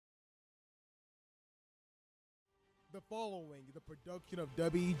The following is a production of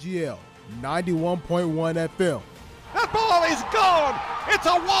WEGL 91.1 FM. That ball is gone. It's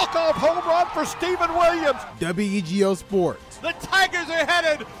a walk-off home run for Stephen Williams. WEGL Sports, The Tigers are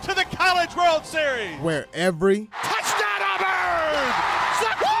headed to the College World Series. where every Touchdown Auburn!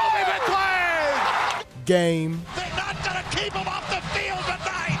 Zakoby McClain! game They're not going to keep him off the field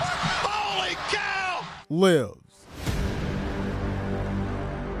tonight. Holy cow! lives.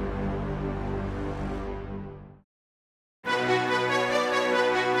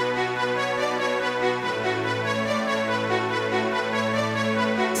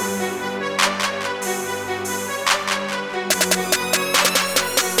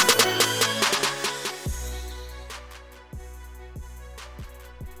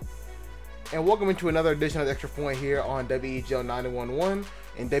 And welcome into another edition of the Extra Point here on WEGL 91.1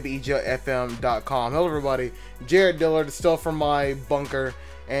 and WEGLFM.com. Hello, everybody. Jared Dillard, still from my bunker,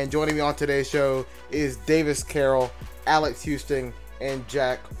 and joining me on today's show is Davis Carroll, Alex Houston, and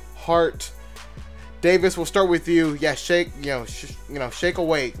Jack Hart. Davis, we'll start with you. Yeah, shake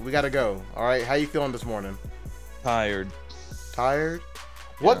awake. We gotta go. All right, how you feeling this morning? Tired. Tired?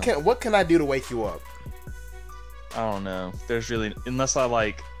 Yeah. What can I do to wake you up? I don't know. There's really, unless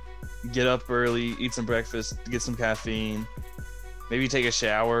I get up early, eat some breakfast, get some caffeine, maybe take a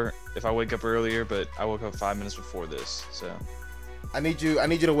shower if I wake up earlier, but I woke up 5 minutes before this, so. I need you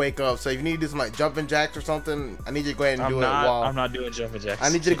to wake up. So if you need to do some jumping jacks or something, I need you to go ahead and do it while I'm not doing jumping jacks. I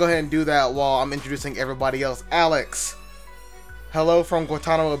need you to go ahead and do that while I'm introducing everybody else. Alex, hello from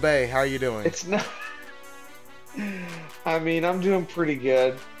Guantanamo Bay. How are you doing? It's not. I mean, I'm doing pretty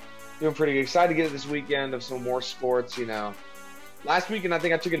good. Excited to get it this weekend of some more sports, Last weekend, I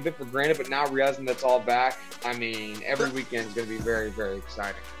think I took it a bit for granted, but now realizing that's all back, I mean, every weekend is going to be very, very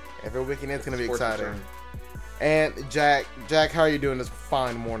exciting. Every weekend is going to be Sports exciting. return. And Jack, how are you doing this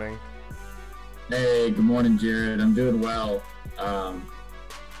fine morning? Hey, good morning, Jared. I'm doing well. A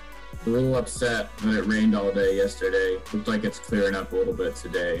little upset that it rained all day yesterday. Looked like it's clearing up a little bit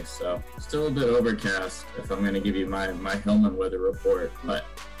today, so still a bit overcast if I'm going to give you my Hillman weather report, but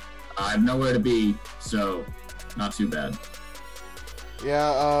I have nowhere to be, so not too bad.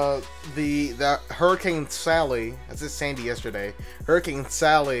 Yeah, the Hurricane Sally, I said Sandy yesterday, Hurricane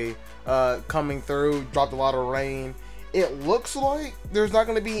Sally coming through, dropped a lot of rain. It looks like there's not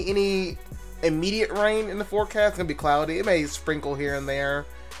going to be any immediate rain in the forecast. It's going to be cloudy. It may sprinkle here and there.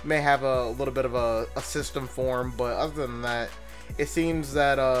 It may have a little bit of a system form, but other than that, it seems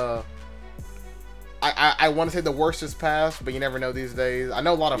that I want to say the worst is past, but you never know these days. I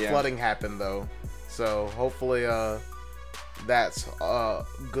know a lot of flooding happened, though, so hopefully that's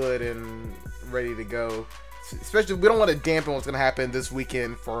good and ready to go. Especially, we don't want to dampen what's going to happen this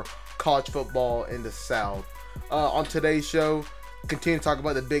weekend for college football in the South. On today's show, continue to talk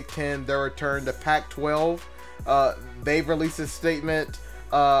about the Big Ten, their return to Pac-12. They've released a statement.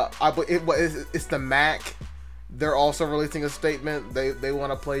 It's the MAC. They're also releasing a statement. They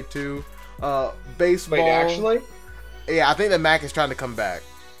want to play too. Baseball. Wait, actually? Yeah, I think the MAC is trying to come back.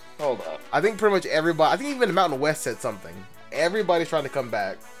 Hold up. I think pretty much everybody. I think even the Mountain West said something. Everybody's trying to come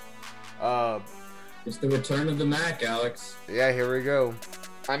back. It's the return of the MAC, Alex. Yeah, here we go.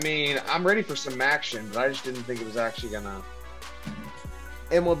 I mean, I'm ready for some action, but I just didn't think it was actually going to.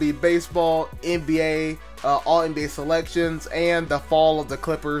 MLB baseball, NBA, all NBA selections, and the fall of the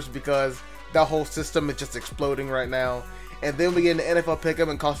Clippers because that whole system is just exploding right now. And then we get into NFL pick'em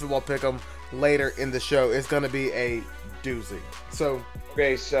and college football pick'em later in the show. It's going to be a doozy. So,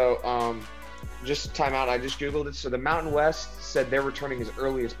 Okay, so just time out. I just Googled it. So the Mountain West said they're returning as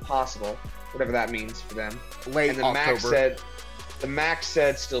early as possible, whatever that means for them. late And the October. MAC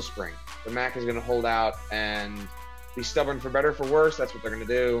said still spring. The MAC is going to hold out and be stubborn for better or for worse. That's what they're going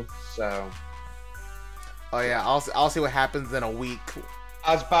to do. So, Oh yeah, I'll see what happens in a week.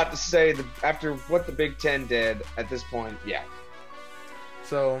 I was about to say after what the Big Ten did at this point, yeah.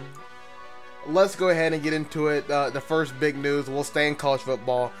 So let's go ahead and get into it. The first big news, we'll stay in college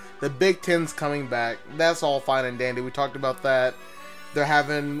football. The Big Ten's coming back. That's all fine and dandy. We talked about that. They're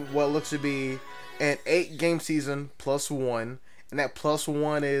having what looks to be an 8-game season plus one. And that plus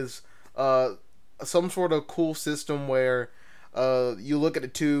one is some sort of cool system where you look at the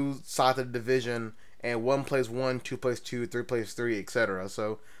two sides of the division and one plays 1, 2 plays 2, 3 plays 3, etc.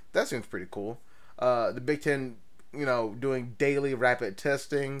 So that seems pretty cool. The Big Ten, doing daily rapid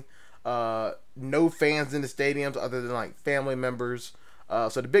testing. No fans in the stadiums other than family members.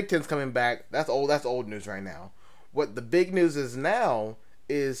 So the Big Ten's coming back. That's old news right now. What the big news is now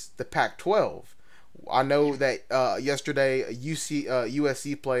is the Pac-12. I know that yesterday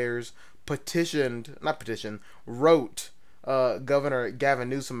USC players wrote Governor Gavin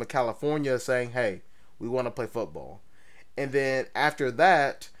Newsom of California saying, hey, We want to play football. And then after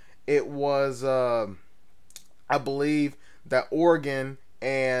that, it was, I believe, that Oregon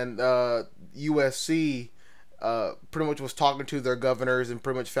and USC pretty much was talking to their governors and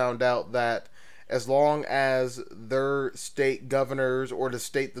pretty much found out that as long as their state governors or the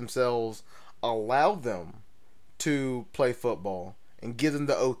state themselves allow them to play football and give them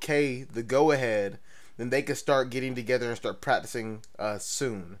the okay, the go ahead, then they can start getting together and start practicing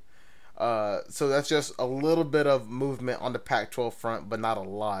soon. So that's just a little bit of movement on the Pac-12 front, but not a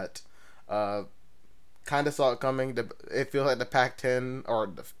lot. Kind of saw it coming. It feels like the Pac-10 or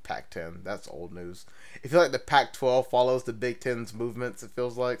the Pac-10. That's old news. It feels like the Pac-12 follows the Big Ten's movements. It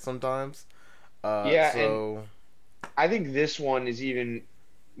feels like sometimes. Yeah, So and I think this one is even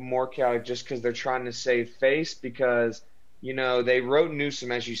more chaotic just because they're trying to save face because, they wrote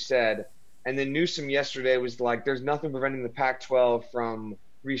Newsom, as you said, and then Newsom yesterday was like, there's nothing preventing the Pac-12 from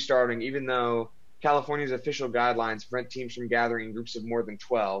restarting, even though California's official guidelines prevent teams from gathering in groups of more than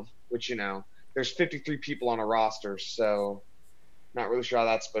 12, which, there's 53 people on a roster, so not really sure how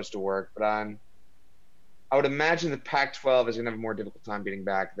that's supposed to work. But I would imagine the Pac-12 is going to have a more difficult time getting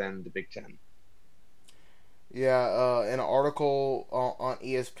back than the Big Ten. yeah, in an article on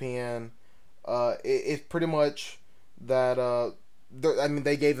ESPN, it's pretty much that. I mean,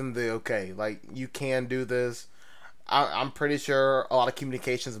 they gave them the okay. Like, you can do this. I'm pretty sure a lot of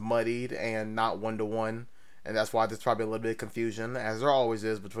communications muddied and not one-to-one, and that's why there's probably a little bit of confusion, as there always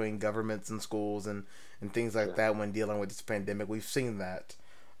is between governments and schools and things like that when dealing with this pandemic. We've seen that.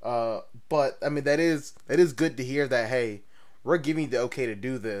 But I mean, that is good to hear that, hey, we're giving you the okay to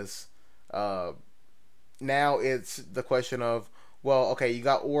do this. Now it's the question of, well, okay, you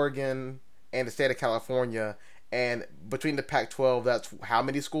got Oregon and the state of California, and between the Pac-12, that's how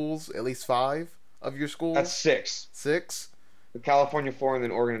many schools? At least 5 of your schools? That's 6. 6? The California 4 and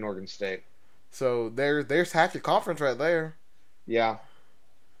then Oregon and Oregon State. So there's half your conference right there. Yeah.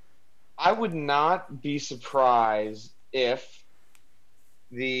 I would not be surprised if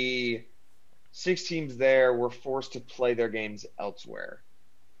the 6 teams there were forced to play their games elsewhere.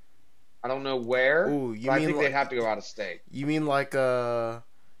 I don't know where, Ooh, but I think they'd have to go out of state. You mean like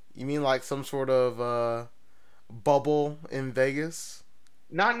some sort of bubble in Vegas?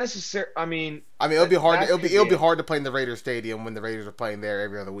 Not necessarily. I mean, it'll be hard. that It'll could be hard to play in the Raiders Stadium when the Raiders are playing there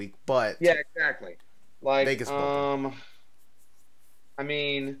every other week. But yeah, exactly. Like Vegas bubble. I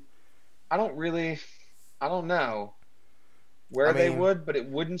mean, I don't know where they would, but it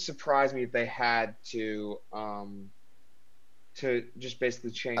wouldn't surprise me if they had to just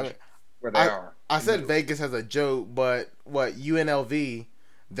basically change where they are. I said Vegas as a joke, but what, UNLV,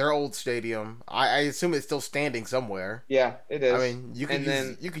 their old stadium, I assume it's still standing somewhere. Yeah, it is. I mean, you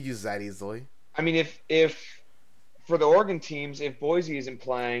could use that easily. I mean, if for the Oregon teams, if Boise isn't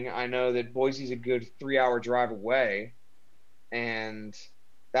playing, I know that Boise's a good 3-hour drive away, and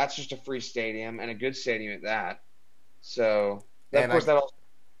that's just a free stadium and a good stadium at that. So, of course, that also.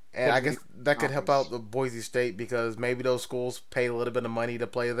 And I guess that could help out the Boise State because maybe those schools pay a little bit of money to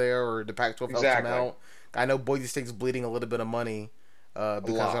play there, or the Pac-12 helps them out. I know Boise State's bleeding a little bit of money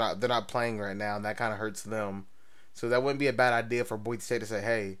because they're not playing right now, and that kind of hurts them. So that wouldn't be a bad idea for Boise State to say,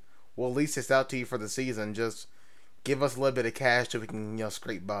 "Hey, we'll lease this out to you for the season. Just give us a little bit of cash so we can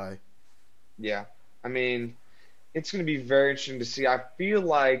scrape by." Yeah, I mean, it's going to be very interesting to see. I feel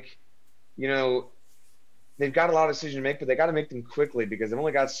like, they've got a lot of decisions to make, but they got to make them quickly because they've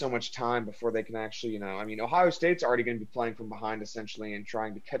only got so much time before they can actually, Ohio State's already going to be playing from behind essentially and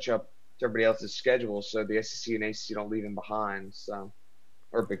trying to catch up to everybody else's schedule so the SEC and ACC don't leave them behind. So,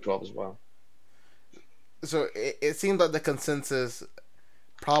 or Big 12 as well. So it seems like the consensus,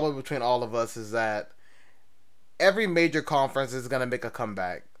 probably between all of us, is that every major conference is going to make a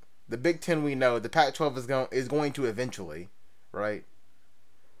comeback. The Big Ten, we know. The Pac-12 is going to eventually, right?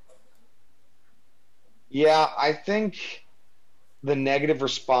 Yeah, I think the negative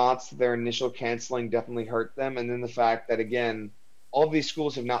response to their initial canceling definitely hurt them, and then the fact that, again, all of these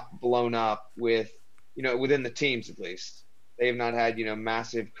schools have not blown up with, within the teams at least. They have not had,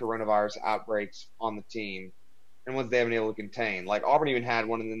 massive coronavirus outbreaks on the team, and ones they haven't been able to contain. Like Auburn even had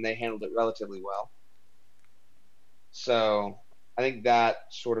one, and then they handled it relatively well. So I think that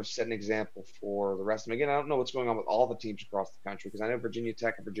sort of set an example for the rest of them. Again, I don't know what's going on with all the teams across the country because I know Virginia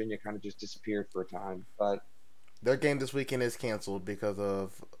Tech and Virginia kind of just disappeared for a time. But their game this weekend is canceled because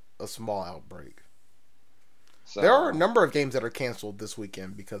of a small outbreak. So, there are a number of games that are canceled this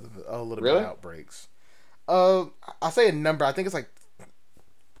weekend because of a little bit of outbreaks. I say a number. I think it's like,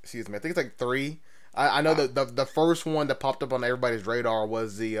 I think it's like 3. I know that the first one that popped up on everybody's radar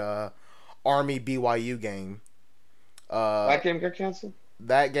was the Army BYU game. That game got canceled?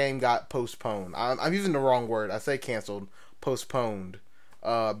 that game got postponed. I'm using the wrong word. I say canceled, postponed,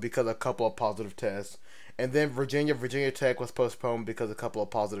 because of a couple of positive tests. And then Virginia Tech was postponed because of a couple of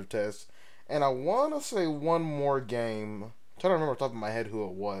positive tests. And I want to say one more game. I'm trying to remember off the top of my head who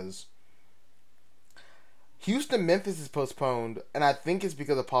it was. Houston Memphis is postponed, and I think it's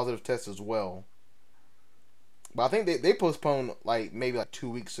because of positive tests as well. But I think they postponed maybe 2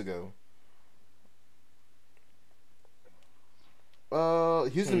 weeks ago.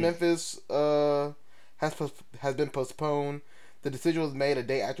 Houston Memphis has been postponed. The decision was made a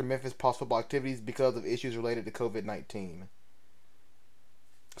day after Memphis paused football activities because of issues related to COVID-19.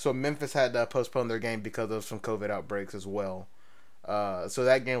 So Memphis had to postpone their game because of some COVID outbreaks as well. So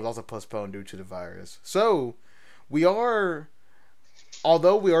that game was also postponed due to the virus. So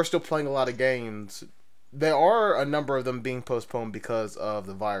although we are still playing a lot of games, there are a number of them being postponed because of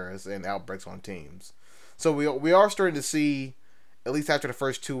the virus and outbreaks on teams. So we are starting to see, at least after the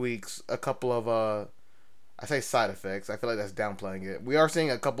first 2 weeks, a couple of I say side effects. I feel like that's downplaying it. We are seeing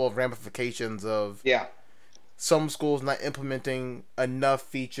a couple of ramifications of some schools not implementing enough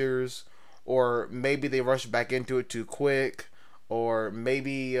features, or maybe they rush back into it too quick, or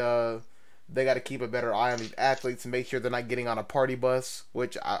maybe they got to keep a better eye on these athletes and make sure they're not getting on a party bus,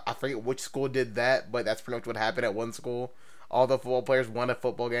 which I forget which school did that, but that's pretty much what happened at one school. All the football players won a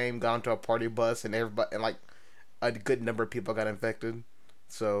football game, got onto a party bus, and a good number of people got infected.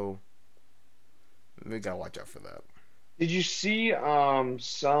 So we gotta watch out for that. Did you see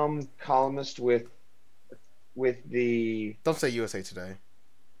some columnist with the Don't say USA Today.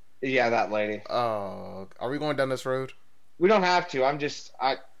 that lady? Are we going down this road? We don't have to.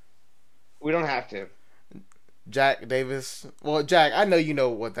 We don't have to. Jack Davis. Well, Jack, I know you know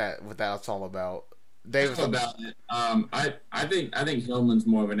what that's all about. Davis about it. I think Hillman's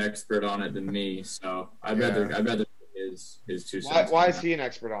more of an expert on it than me, so I'd rather his 2 cents. Why is he an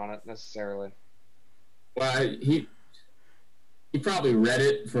expert on it necessarily? Well, he probably read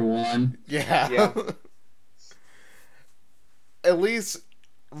it for one. Yeah. At least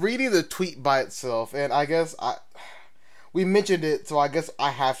reading the tweet by itself, and I guess we mentioned it, so I guess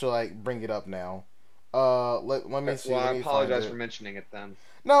I have to bring it up now. Let me see. Well, I apologize for for mentioning it then.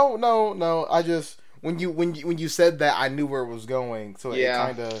 No. I just when you said that, I knew where it was going, so it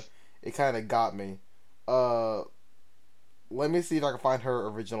kind of got me. Let me see if I can find her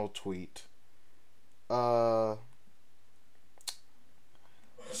original tweet. So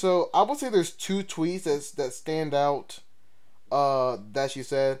I would say there's 2 tweets that stand out. That she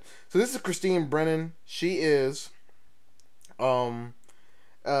said. So this is Christine Brennan. She is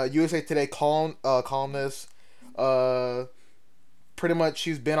USA Today columnist. Pretty much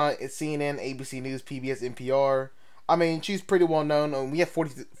she's been on CNN, ABC News, PBS, NPR. I mean, she's pretty well known. We have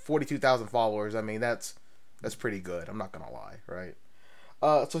 42,000 followers. I mean, that's pretty good. I'm not gonna lie, right?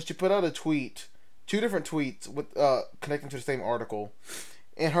 So she put out a tweet, 2 different tweets with connecting to the same article.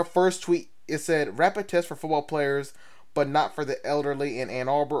 In her first tweet, it said, "Rapid test for football players, but not for the elderly in Ann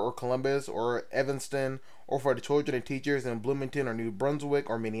Arbor or Columbus or Evanston, or for the children and teachers in Bloomington or New Brunswick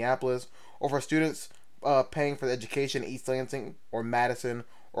or Minneapolis, or for students paying for the education in East Lansing or Madison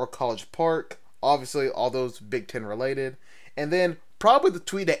or College Park." Obviously, all those Big Ten related. And then probably the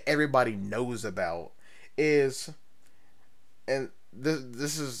tweet that everybody knows about is, and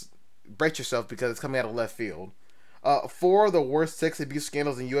this is, brace yourself because it's coming out of left field. 4 of the worst sex abuse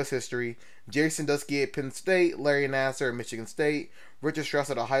scandals in U.S. history: Jerry Sandusky at Penn State, Larry Nassar at Michigan State, Richard Strauss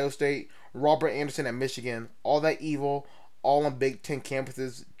at Ohio State, Robert Anderson at Michigan. All that evil, all on Big Ten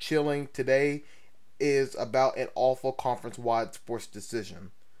campuses. Chilling today is about an awful conference-wide sports decision.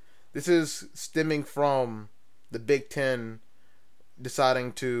 This is stemming from the Big Ten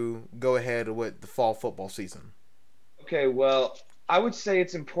deciding to go ahead with the fall football season. Okay, well, I would say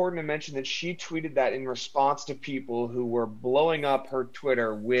it's important to mention that she tweeted that in response to people who were blowing up her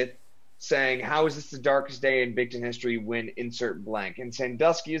Twitter with saying, "How is this the darkest day in Big Ten history when insert blank?" And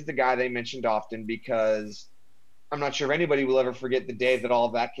Sandusky is the guy they mentioned often because I'm not sure if anybody will ever forget the day that all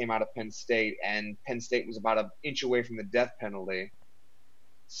of that came out of Penn State, and Penn State was about an inch away from the death penalty.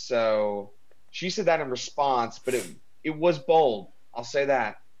 So she said that in response, but it was bold. I'll say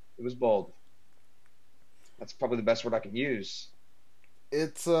that. It was bold. That's probably the best word I can use.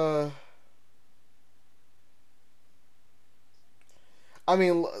 It's I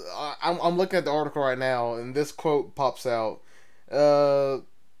mean, I'm looking at the article right now, and this quote pops out.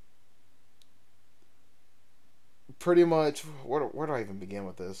 Pretty much, where do I even begin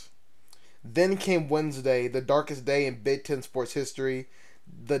with this? Then came Wednesday, the darkest day in Big Ten sports history.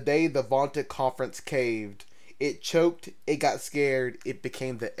 The day the vaunted conference caved. It choked, it got scared, it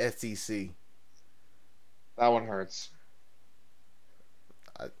became the SEC. That one hurts.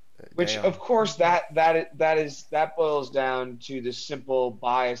 Which, Damn. of course, that boils down to the simple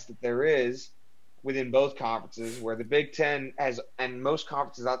bias that there is within both conferences, where the Big Ten has, and most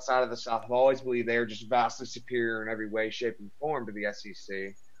conferences outside of the South have always believed they are just vastly superior in every way, shape, and form to the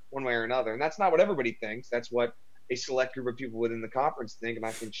SEC, one way or another. And that's not what everybody thinks. That's what a select group of people within the conference think. And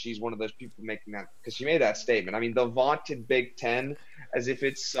I think she's one of those people making that, because she made that statement. I mean, the vaunted Big Ten, as if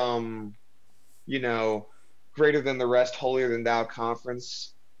it's some, you know, greater than the rest, holier than thou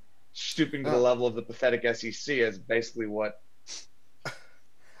conference, stooping to the Uh, level of the pathetic SEC is basically what.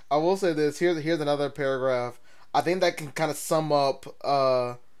 I will say this. Here's another paragraph. I think that can kind of sum up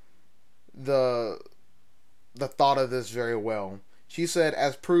the the thought of this very well. She said,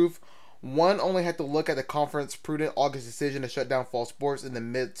 as proof, one only had to look at the conference's prudent August decision to shut down fall sports in the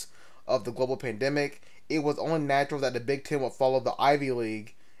midst of the global pandemic. It was only natural that the Big Ten would follow the Ivy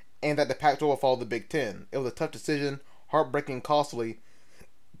League and that the Pac-12 would follow the Big Ten. It was a tough decision, heartbreaking, costly,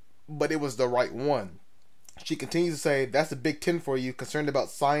 but it was the right one. She continues to say, that's the Big Ten for you, concerned about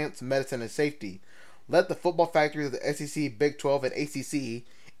science, medicine, and safety. Let the football factories of the SEC, Big 12, and ACC,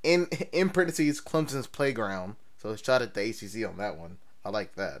 in parentheses, Clemson's playground. So shot at the ACC on that one. I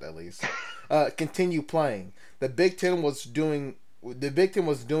like that, at least. Continue playing. The Big Ten was doing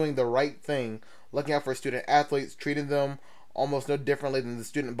the right thing, looking out for student athletes, treating them almost no differently than the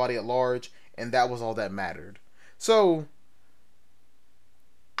student body at large, and that was all that mattered. So,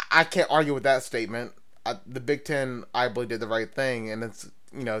 I can't argue with that statement. The Big Ten, I believe, did the right thing, and it's,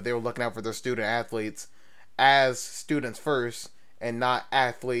 they were looking out for their student athletes as students first, and not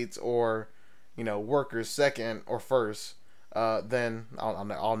athletes or workers second or first. Then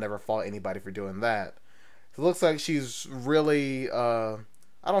I'll never fault anybody for doing that. So it looks like she's really I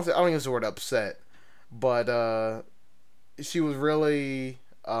don't use the word upset, but she was really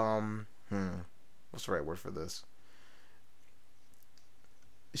what's the right word for this?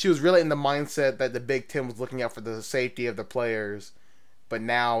 She was really in the mindset that the Big Ten was looking out for the safety of the players, but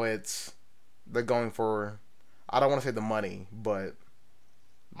now they're going for, I don't want to say the money, but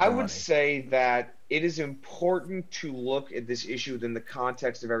I the would money. say that it is important to look at this issue within the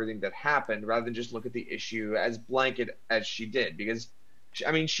context of everything that happened, rather than just look at the issue as blanket as she did. Because,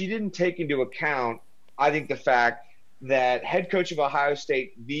 she didn't take into account, I think, the fact that head coach of Ohio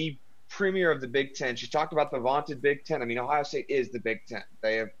State, the premier of the Big Ten, she talked about the vaunted Big Ten. I mean, Ohio State is the Big Ten.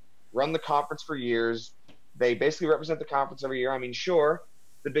 They have run the conference for years. They basically represent the conference every year. I mean, sure,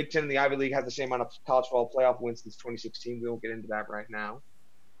 the Big Ten and the Ivy League have the same amount of college football playoff wins since 2016. We won't get into that right now.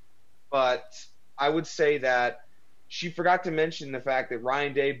 But I would say that she forgot to mention the fact that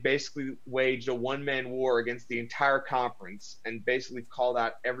Ryan Day basically waged a one-man war against the entire conference and basically called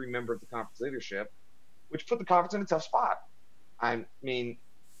out every member of the conference leadership, which put the conference in a tough spot. I mean,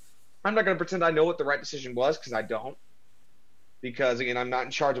 I'm not going to pretend I know what the right decision was, because I don't. Because, again, I'm not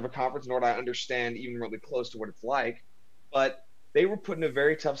in charge of a conference, nor do I understand even really close to what it's like. But they were put in a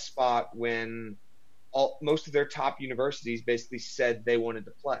very tough spot when most of their top universities basically said they wanted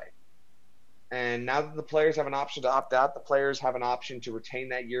to play. And now that the players have an option to opt out, the players have an option to retain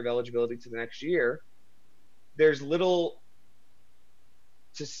that year of eligibility to the next year. There's little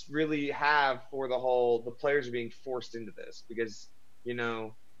to really have for the players are being forced into this, because,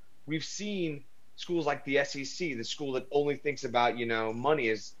 we've seen schools like the SEC, the school that only thinks about,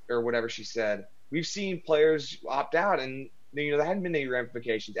 money or whatever she said. We've seen players opt out, and, there hadn't been any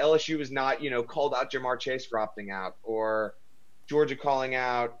ramifications. LSU was not, called out Jamar Chase for opting out, or Georgia calling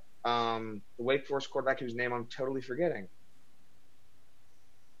out the Wake Forest quarterback whose name I'm totally forgetting.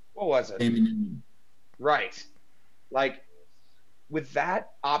 What was it? Right. Like, with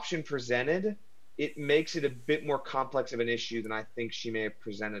that option presented, it makes it a bit more complex of an issue than I think she may have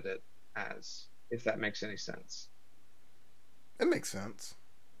presented it as, if that makes any sense. It makes sense.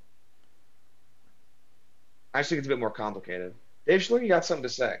 I actually think it's a bit more complicated. Dave Schler, you got something to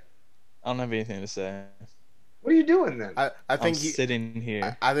say? I don't have anything to say. What are you doing then? I think I'm sitting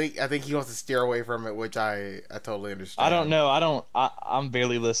here. I think he wants to steer away from it, which I totally understand. I don't know. I'm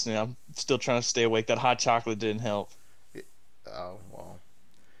barely listening. I'm still trying to stay awake. That hot chocolate didn't help. Oh well.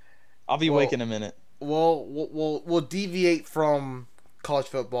 I'll be awake in a minute. We'll deviate from college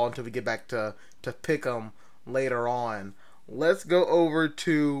football until we get back to pick 'em later on. Let's go over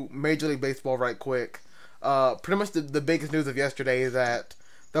to Major League Baseball right quick. Pretty much the biggest news of yesterday is that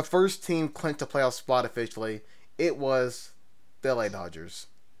the first team clinched a playoff spot officially. It was the LA Dodgers.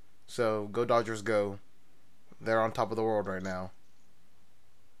 So go Dodgers, go! They're on top of the world right now.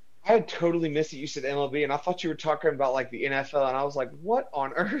 I had totally missed that you said MLB, and I thought you were talking about like the NFL, and I was like, "What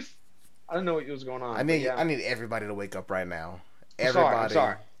on earth?" I don't know what was going on. I need everybody to wake up right now. I'm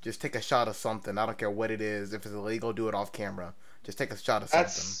sorry. Just take a shot of something. I don't care what it is. If it's illegal, do it off camera. Just take a shot of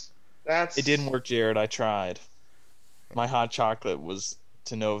something. It didn't work, Jared. I tried. My hot chocolate was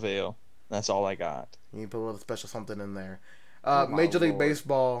to no avail. That's all I got. You put a little special something in there. Oh, my Major League Lord.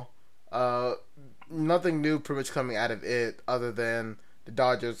 Baseball, nothing new pretty much coming out of it other than the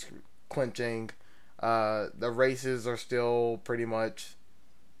Dodgers clinching. The races are still pretty much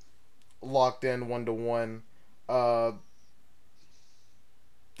locked in 1-1.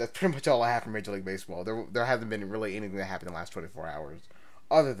 That's pretty much all I have for Major League Baseball. There hasn't been really anything that happened in the last 24 hours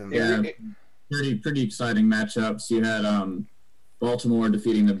other than that. Yeah, pretty exciting matchups. You had Baltimore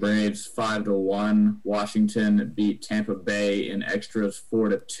defeating the Braves 5-1. Washington beat Tampa Bay in extras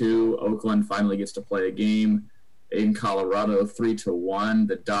 4-2. Oakland finally gets to play a game in Colorado 3-1.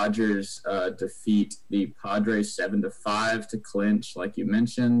 The Dodgers defeat the Padres 7-5 to clinch, like you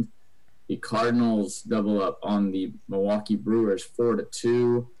mentioned. The Cardinals double up on the Milwaukee Brewers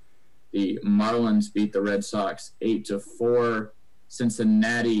 4-2. The Marlins beat the Red Sox 8-4.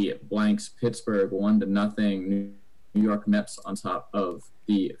 Cincinnati blanks Pittsburgh 1-0. New York Mets on top of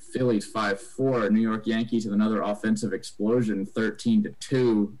the Phillies 5-4. New York Yankees with another offensive explosion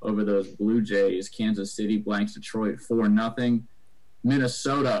 13-2 over those Blue Jays. Kansas City blanks Detroit 4-0.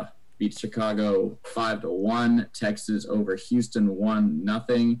 Minnesota beats Chicago 5-1. Texas over Houston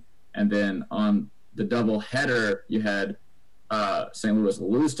 1-0. And then on the doubleheader, you had St. Louis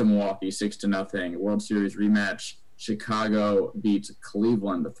lose to Milwaukee 6-0. World Series rematch. Chicago beats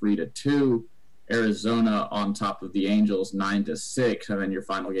Cleveland 3-2. Arizona on top of the Angels 9-6. And then your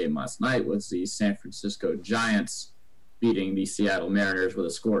final game last night was the San Francisco Giants beating the Seattle Mariners with a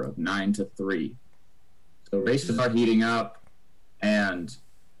score of 9-3. So races are heating up, and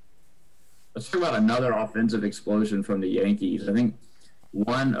let's talk about another offensive explosion from the Yankees. I think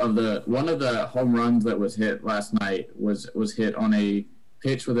one of the home runs that was hit last night was hit on a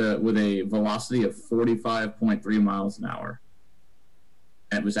pitch with a velocity of 45.3 miles an hour.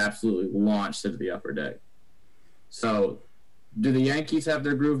 And it was absolutely launched into the upper deck. So, do the Yankees have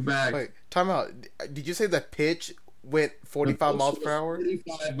their groove back? Wait, time out. Did you say the pitch went 45 miles per hour?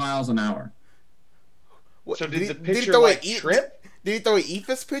 45 miles an hour. What, So did the he pitcher throw trip? Did he throw an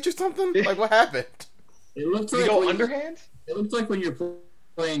ephus pitch or something? Like, what happened? It looks Did he like go underhand? It looks like when you're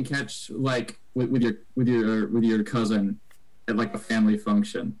playing catch, like with your cousin at like a family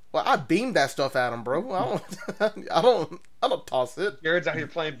function. Well, I beamed that stuff at him, bro. I don't toss it. Jared's out here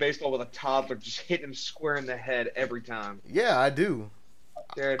playing baseball with a toddler, just hitting him square in the head every time. Yeah, I do.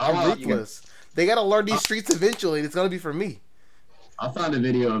 Jared, I'm ruthless. They gotta learn these streets eventually, and it's gonna be for me. I'll find a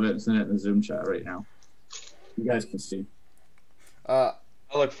video of it and send it in the Zoom chat right now. You guys can see. I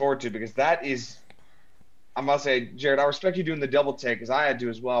look forward to it because that is, I must say, Jared, I respect you doing the double take because I had to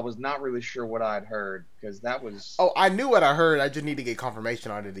as well. I was not really sure what I had heard because that was. Oh, I knew what I heard. I just need to get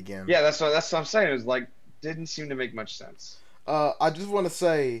confirmation on it again. Yeah, that's what I'm saying. It was like didn't seem to make much sense. I just want to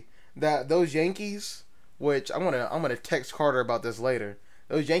say that those Yankees, which I'm gonna text Carter about this later.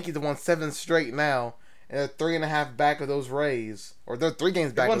 Those Yankees have won 7 straight now, and they're 3.5 back of those Rays, or they're 3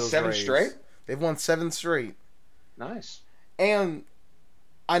 games back of those Rays. They've won 7 straight. They've won 7 straight. Nice. And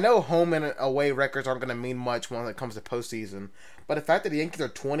I know home and away records aren't going to mean much when it comes to postseason, but the fact that the Yankees are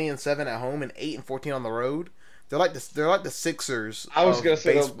 20-7 at home and 8-14 on the road, they're like the Sixers. I was going to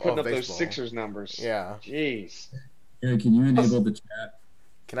say they're putting up baseball. those Sixers numbers. Yeah. Jeez. Yeah, can you enable the chat?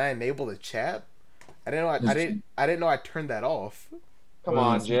 Can I enable the chat? I didn't know I turned that off. Come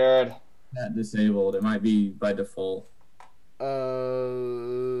on, Jared. Chat disabled. It might be by default. I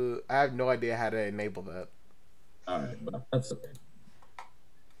have no idea how to enable that. All right, well, that's okay.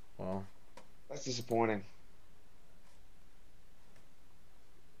 Well, That's disappointing.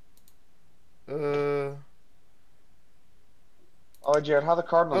 oh, Jared, how the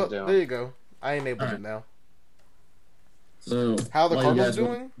Cardinals doing? there you go. I enabled it now. So How the while you Cardinals guys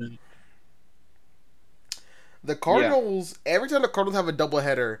doing? look- The Cardinals, every time the Cardinals have a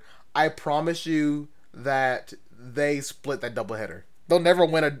doubleheader, I promise you that they split that doubleheader. They'll never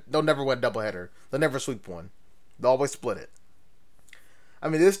win a doubleheader. They'll never sweep one. They'll always split it. I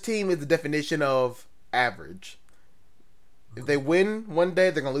mean, this team is the definition of average. If they win one day,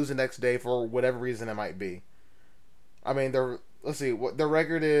 they're gonna lose the next day for whatever reason it might be. I mean, let's see what their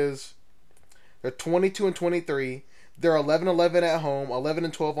record is. They're 22-23. They're 11-11 at home,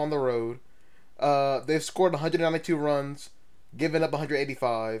 11-12 on the road. They've scored 192 runs, given up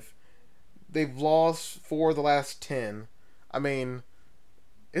 185. They've lost 4 of the last 10. I mean,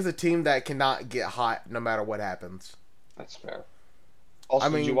 it's a team that cannot get hot no matter what happens. That's fair. Also,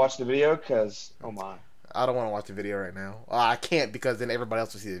 did you watch the video? Because, oh my. I don't want to watch the video right now. I can't because then everybody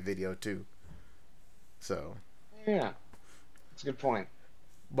else will see the video too. So. Yeah. That's a good point.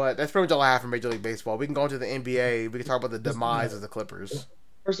 But that's pretty much all I have for Major League Baseball. We can go into the NBA. We can talk about the demise of the Clippers.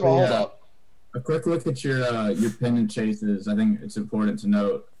 First of all, hold Yeah. up. A quick look at your pennant chases. I think it's important to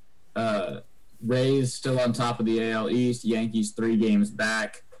note. Rays still on top of the AL East. Yankees 3 games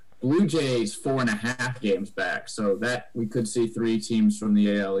back. Blue Jays 4.5 games back. So that we could see 3 teams from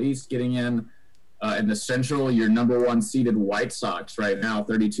the AL East getting in. In the Central, your number 1 seeded White Sox right now,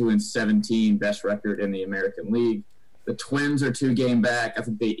 32-17, best record in the American League. The Twins are 2 games back. I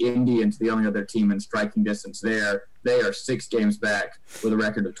think the Indians, the only other team in striking distance there, they are 6 games back with a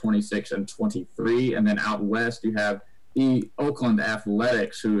record of 26-23. And then out west, you have the Oakland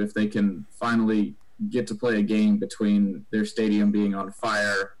Athletics, who, if they can finally get to play a game between their stadium being on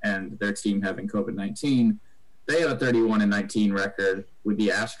fire and their team having COVID-19, they have a 31-19 record, with the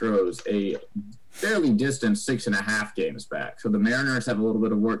Astros a fairly distant 6.5 games back. So the Mariners have a little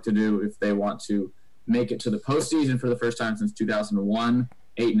bit of work to do if they want to make it to the postseason for the first time since 2001.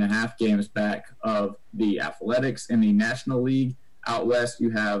 8.5 games back of the Athletics. In the National League, out west, you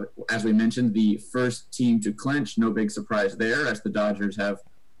have, as we mentioned, the first team to clinch. No big surprise there, as the Dodgers have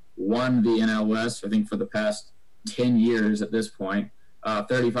won the NL West, I think, for the past 10 years at this point.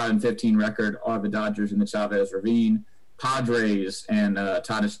 35-15 record are the Dodgers in the Chavez Ravine. Padres and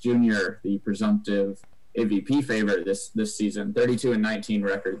Tatis Jr., the presumptive MVP favorite this season, 32-19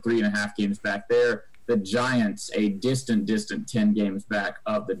 record, 3.5 games back there. The Giants, a distant 10 games back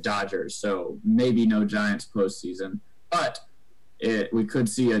of the Dodgers. So maybe no Giants postseason, but we could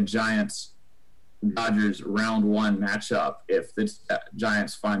see a Giants-Dodgers round 1 matchup if the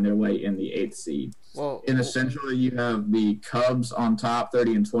Giants find their way in the 8th seed. Well, in the Central, you have the Cubs on top,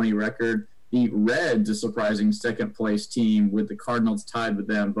 30-20 record. The Reds, a surprising second-place team, with the Cardinals tied with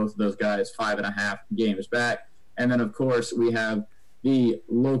them. Both of those guys 5.5 games back. And then, of course, we have the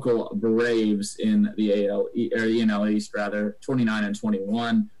local Braves in the NL East,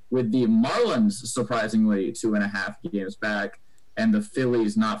 29-21, with the Marlins surprisingly 2.5 games back, and the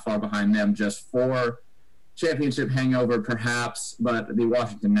Phillies not far behind them, just 4. Championship hangover, perhaps, but the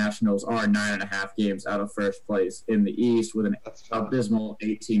Washington Nationals are 9.5 games out of first place in the East with an abysmal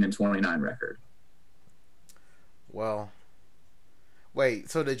 18-29 record. Well, wait.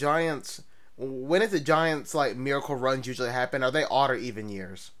 So the Giants, when is the Giants like miracle runs usually happen? Are they odd or even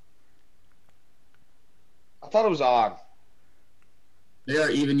years? I thought it was odd. They are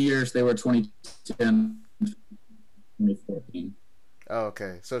even years. They were 2010, 2014. Oh,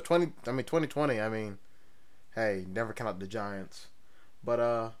 okay. So 2020. I mean, hey, never count out the Giants. But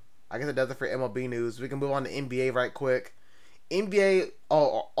I guess it does it for MLB news. We can move on to NBA right quick. NBA,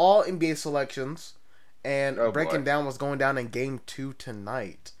 all NBA selections, and breaking down what's going down in Game 2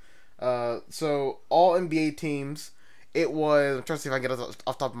 tonight. So all NBA teams, it was, I'm trying to see if I can get it off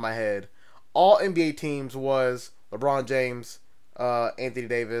the top of my head. All NBA teams was LeBron James, Anthony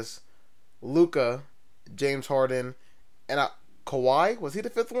Davis, Luka, James Harden, and Kawhi. Was he the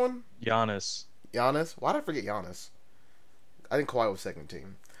 5th one? Giannis. Why did I forget Giannis? I think Kawhi was second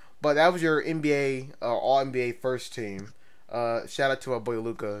team. But that was your NBA, all NBA first team. Shout out to our boy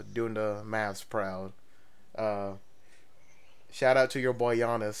Luka doing the Mavs proud. Shout out to your boy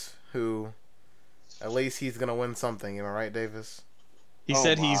Giannis, who at least he's going to win something. Am I right, Davis? He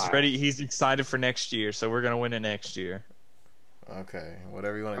said he's ready. He's excited for next year, so we're going to win it next year. Okay,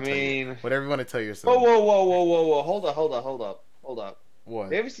 whatever you want to whatever you want to tell yourself. Whoa. Hold up. What?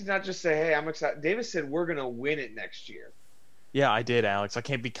 Davis did not just say, hey, I'm excited. Davis said we're going to win it next year. Yeah, I did, Alex. I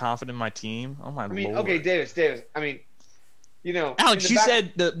can't be confident in my team. Oh, my Lord. Okay, Davis. I mean, Alex, you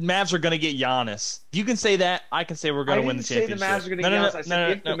said the Mavs are going to get Giannis. You can say that. I can say we're going to win the championship. I didn't say the Mavs are going to get Giannis. I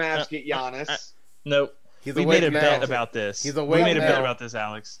said if the Mavs get Giannis. Nope. We made a bet about this. We made a bet about this,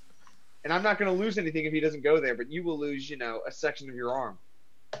 Alex. And I'm not going to lose anything if he doesn't go there, but you will lose, a section of your arm.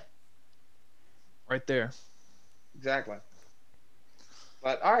 Right there. Exactly.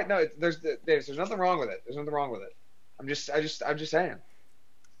 But all right, no, there's nothing wrong with it. There's nothing wrong with it. I'm just saying.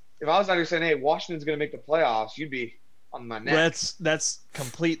 If I was out here saying, hey, Washington's going to make the playoffs, you'd be on my neck. That's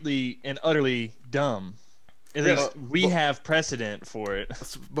completely and utterly dumb. At least we have precedent for it.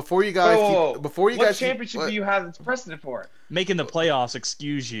 Before you guys, what championship do you have that's precedent for it? Making the playoffs,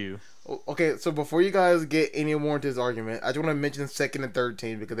 excuse you. Okay, so before you guys get any more into this argument, I just want to mention second and third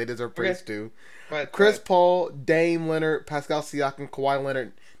team because they deserve praise too. Chris Paul, Dame Leonard, Pascal Siakam, Kawhi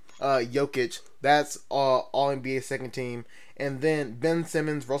Leonard, Jokic. That's all NBA second team. And then Ben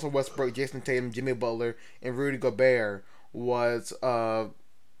Simmons, Russell Westbrook, Jason Tatum, Jimmy Butler, and Rudy Gobert was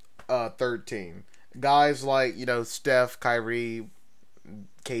third team. Guys like, Steph, Kyrie,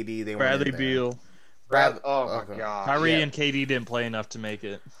 KD, they Bradley Beal. Oh my God. Kyrie and KD didn't play enough to make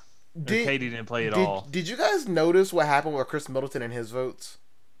it. KD didn't play at all. Did you guys notice what happened with Chris Middleton and his votes?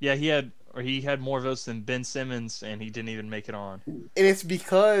 Yeah, he had or he had more votes than Ben Simmons, and he didn't even make it on. And it's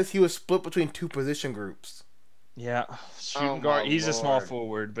because he was split between two position groups. Yeah, Oh, shooting guard. my He's a small Lord.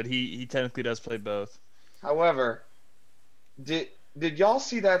 forward, but he technically does play both. However, did y'all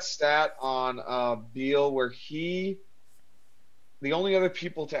see that stat on Beal where the only other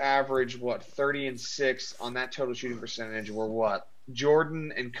people to average 30 and 6 on that total shooting percentage were what?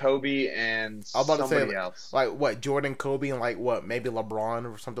 Jordan and Kobe and I was about to somebody say, else. like what, Jordan, Kobe, and like what, maybe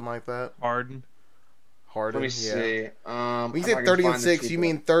LeBron or something like that. Harden. Harden. Let me yeah. see. When you if I say can 30 and find the 6, tweet you there.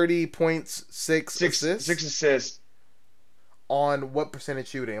 mean 30 points, 6 assists? 6 assists. On what percentage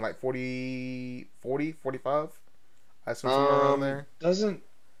shooting? Like 40, 45? I assume somewhere around there. Doesn't.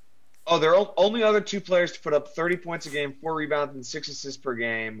 Oh, they're only other two players to put up 30 points a game, 4 rebounds, and 6 assists per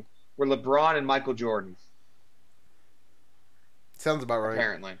game were LeBron and Michael Jordan, Sounds about right.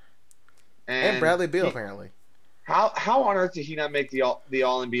 apparently. And Bradley Beal, he- apparently. How on earth did he not make the All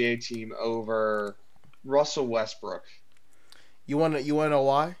NBA team over Russell Westbrook? You want to know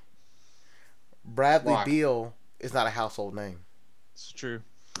why? Bradley Why? Beal is not a household name. It's true.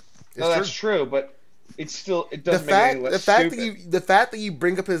 It's No, that's true, but it The doesn't make it any less stupid. the fact that you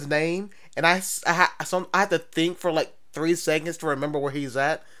bring up his name and I had to think for like 3 seconds to remember where he's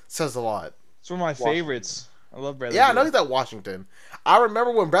at says a lot. It's one of my Washington. favorites. I love Bradley. Yeah, I Beal. know he's at Washington. I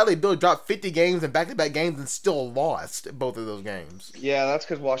remember when Bradley Beal dropped 50 games in back-to-back games and still lost both of those games. Yeah, that's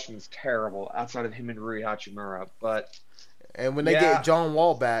because Washington's terrible outside of him and Rui Hachimura. But And when they Yeah. get John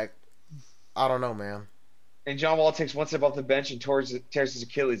Wall back, I don't know, man. and John Wall takes one step off the bench and tears his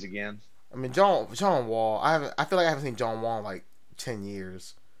Achilles again. I mean, John Wall. I feel like I haven't seen John Wall in like 10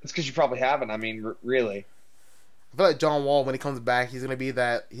 years. It's because you probably haven't. I mean, really. I feel like John Wall, when he comes back, he's gonna be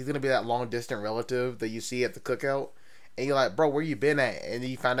that long distance relative that you see at the cookout, and you're like, bro, where you been at? And then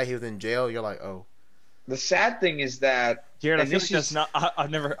you find out he was in jail. You're like, oh, The sad thing is that Jared, I and feel this like that's is- not. I've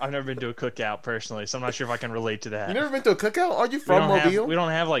never been to a cookout personally, so I'm not sure if I can relate to that. you never been to a cookout? Are you we from don't Mobile? we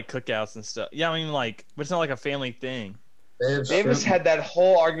don't have like cookouts and stuff. Yeah, I mean like, but it's not like a family thing. They have Davis shrimp. had that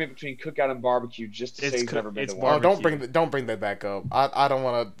whole argument between cookout and barbecue just to It's say he's co- never been it's to Oh, one. barbecue. don't bring that back up. I don't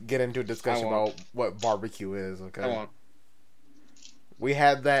want to get into a discussion I won't. about what barbecue is. Okay, I won't. we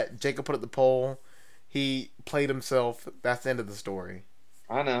had that. Jacob put up the poll. He played himself. That's the end of the story.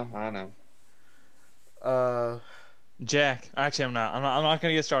 I know. Jack, actually, I'm not. I'm not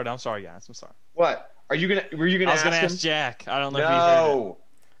gonna get started. I'm sorry, guys. I'm sorry. What? Were you gonna I was gonna ask him? ask Jack. I don't know if he heard it. No.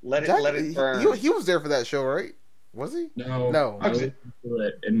 Let Jack, it burn. he was there for that show, right? Was he? No, I Okay. listened to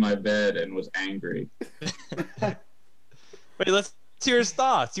it in my bed and was angry. Wait, let's hear his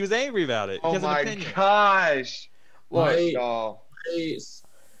thoughts. He was angry about it. He Oh has an my opinion. gosh. My, Y'all. my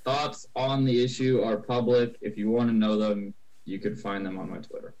thoughts on the issue are public. If you want to know them, you can find them on my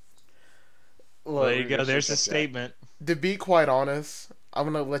Twitter. Look, There you go. Jack. There's a statement. to be quite honest, I'm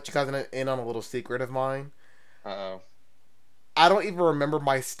gonna let you guys in on a little secret of mine. Uh-oh. I don't even remember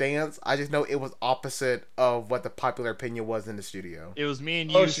my stance. I just know it was opposite of what the popular opinion was in the studio. It was me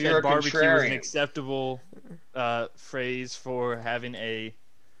and Oh, you so you're said a barbecue was an contrarian. acceptable phrase for having a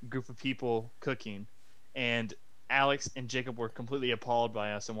group of people cooking, and Alex and Jacob were completely appalled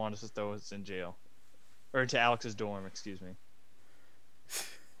by us and wanted us to throw us in jail, or into Alex's dorm. Excuse me.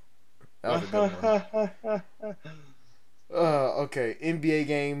 That was a good one. Okay, NBA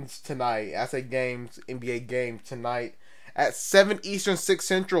games tonight. I say games, NBA games tonight. At 7 Eastern, 6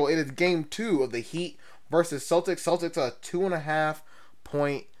 Central, it is game 2 of the Heat versus Celtics. Celtics are a 2.5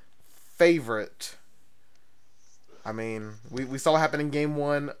 point favorite. I mean, we saw what happened in game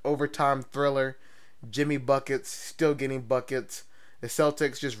 1, overtime thriller. Jimmy buckets, still getting buckets. The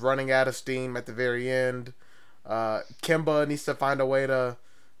Celtics just running out of steam at the very end. Kemba needs to find a way to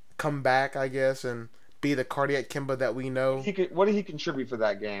come back, I guess, and be the cardiac Kemba that we know. What did he contribute for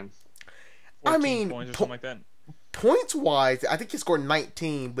that game? 14 mean, points or something like that. Points wise, I think he scored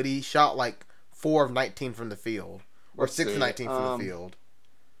 19, but he shot like 4 of 19 from the field, or Let's 6 of see. 19 from the field.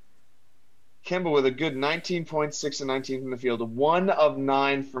 Kemba with a good 19 points, 6 of 19 from the field, 1 of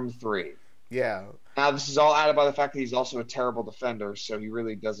 9 from 3. Yeah, Now, this is all added by the fact that he's also a terrible defender, so he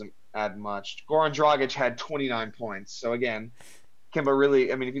really doesn't add much. Goran Dragic had 29 points. So, again, Kemba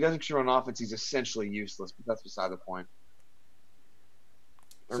really, I mean, if he doesn't shoot on offense, he's essentially useless, but that's beside the point.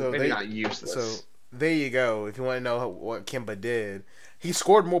 Or So maybe they- not useless. so there you go. If you want to know what Kemba did, he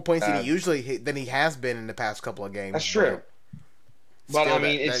scored more points than he has been in the past couple of games. That's true. But, still I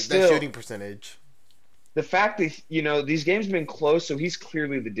mean, that it's still shooting percentage. the fact that, these games have been close, so he's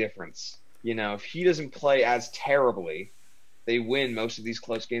clearly the difference. If he doesn't play as terribly, they win most of these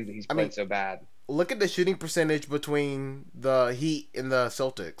close games that he's played so bad. Look at the shooting percentage between the Heat and the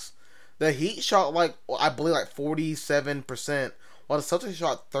Celtics. The Heat shot I believe 47%, while the Celtics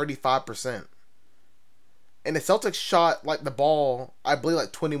shot 35%. And the Celtics shot like the ball, I believe,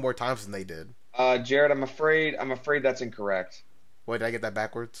 like 20 more times than they did. Jared, I'm afraid that's incorrect. Wait, did I get that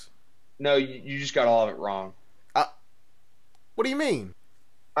backwards? No, you just got all of it wrong. What do you mean?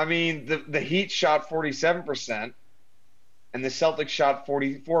 I mean, the Heat shot 47%, and the Celtics shot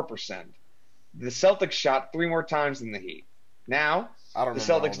 44%. The Celtics shot 3 more times than the Heat. Now, I don't the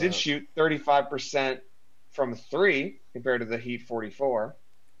remember Celtics all did that. shoot 35% from 3 compared to the Heat 44.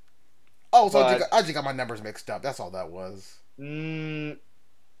 Oh, so But- I just got my numbers mixed up. That's all that was.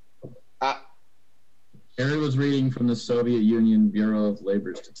 Harry was reading from the Soviet Union Bureau of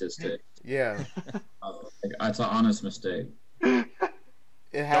Labor Statistics. Yeah, That's an honest mistake. it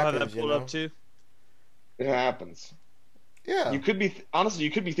Y'all have that happens, you pulled know. up too? It happens. Yeah. You could be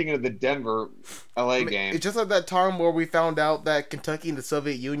thinking of the Denver LA game. It's just like that time where we found out that Kentucky and the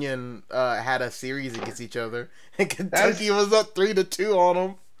Soviet Union had a series against each other, and Kentucky was up 3-2 on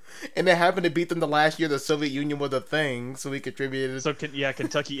them, and they happened to beat them the last year the Soviet Union was a thing, so we contributed. So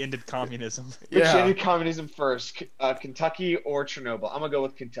Kentucky ended communism. Which Yeah. ended communism first? Kentucky or Chernobyl? I'm gonna go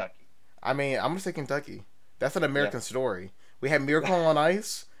with Kentucky. I mean, I'm gonna say Kentucky. That's an American story. We had Miracle on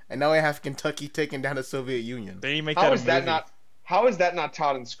Ice, and now we have Kentucky taking down the Soviet Union. They didn't make How that is a that movie. not? How is that not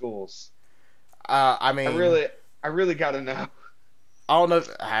taught in schools? I mean, I really gotta know. I don't know.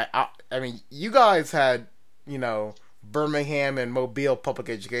 I mean, you guys had, Birmingham and Mobile public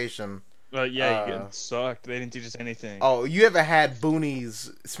education. It sucked. They didn't teach us anything. Oh, you ever had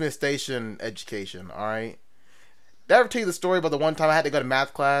Booney's Smith Station education, all right? Did I ever tell you the story about the one time I had to go to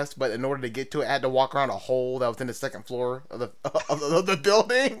math class, but in order to get to it, I had to walk around a hole that was in the second floor of the of the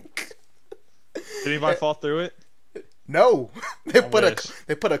building? Did anybody fall through it? No, they put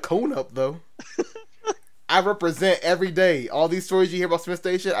wish. a cone up though. I represent every day. All these stories you hear about Smith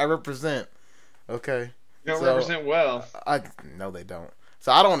Station, I represent. Okay. You don't So, represent well. No, they don't.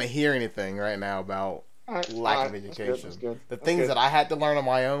 So I don't want to hear anything right now about lack of That's education. good. The That's things good. that I had to learn on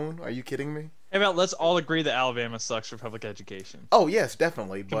my own. Are you kidding me? Hey, about let's all agree that Alabama sucks for public education. Oh yes,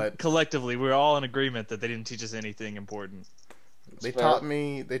 definitely. But Collectively, we're all in agreement that they didn't teach us anything important. they fair. taught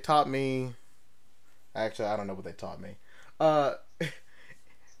me. Actually, I don't know what they taught me.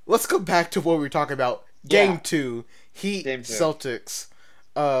 Let's go back to what we were talking about. Game 2, Heat Game 2. Celtics.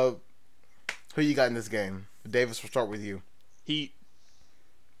 Who you got in this game? Davis, we'll start with you. Heat,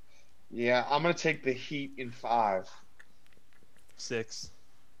 Yeah, I'm gonna take the Heat in 5. 6.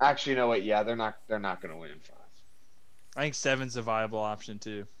 Actually, you know what? Yeah, they're not gonna win in 5. I think 7's a viable option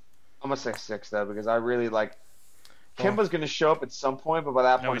too. I'm gonna say 6 though because I really like. Kimba's gonna show up at some point, but by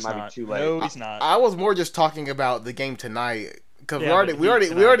that No, point he's it might not. be too late. No, he's not. I was more just talking about the game tonight because Yeah, but we Heat already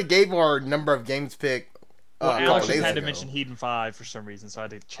tonight. gave our number of games picked. Well, a couple Alex days had to ago. mention Heat in 5 for some reason, so I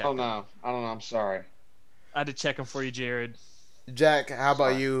had to check. Oh no, I don't know. I'm sorry. I had to check them for you, Jared. Jack, how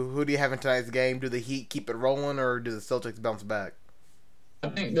about Sorry. you? Who do you have in tonight's game? Do the Heat keep it rolling, or do the Celtics bounce back? I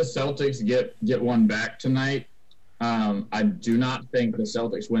think the Celtics get one back tonight. I do not think the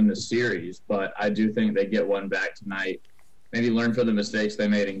Celtics win the series, but I do think they get one back tonight. Maybe learn from the mistakes they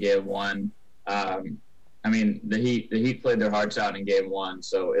made in Game 1. I mean, the Heat played their hearts out in Game 1,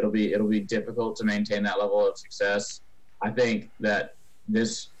 so it'll be difficult to maintain that level of success. I think that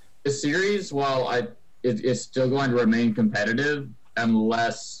this series, while it's still going to remain competitive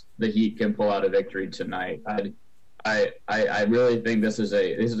unless the Heat can pull out a victory tonight. I really think this is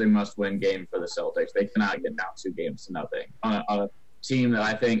a must-win game for the Celtics. They cannot get down 2-0 on a team that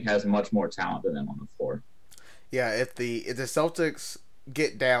I think has much more talent than them on the floor. Yeah, if the Celtics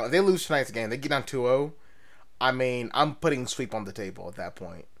get down, if they lose tonight's game, they get down 2-0. I mean, I'm putting sweep on the table at that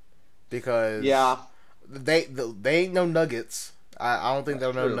point because Yeah, they ain't no Nuggets. I don't think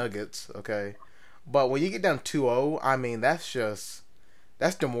they're no true. Nuggets. Okay, but when you get down 2-0, I mean that's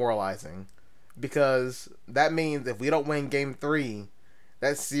demoralizing because that means if we don't win Game 3,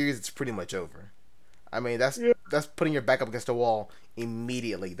 that series is pretty much over. I mean that's putting your back up against the wall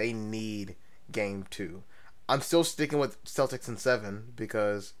immediately. They need Game 2. I'm still sticking with Celtics in 7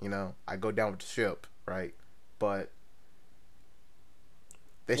 because I go down with the ship, right? But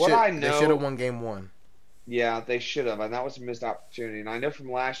they What should I they know- should have won Game 1. yeah, they should have, and that was a missed opportunity. And I know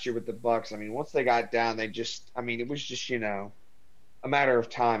from last year with the Bucks. I mean, once they got down, it was just a matter of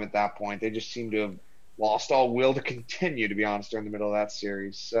time at that point. They just seemed to have lost all will to continue. To be honest, during the middle of that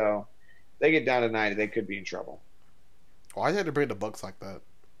series, so they get down tonight, they could be in trouble. Why did you have to bring the Bucks like that?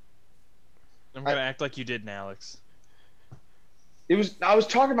 I'm gonna act like you didn't, Alex. I was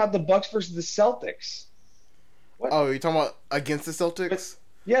talking about the Bucks versus the Celtics. Oh, you're talking about against the Celtics?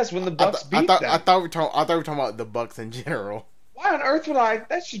 Yes, when the Bucks I beat thought them. we were talking about the Bucks in general. Why on earth would I?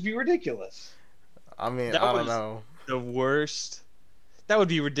 That should be ridiculous. I mean, That I don't was- know. The worst That would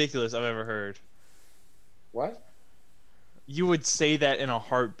be ridiculous. I've ever heard. What? You would say that in a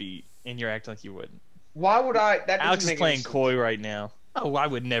heartbeat, and you're acting like you wouldn't. Why would I? That doesn't Alex is make any playing sense. coy right now. Oh, I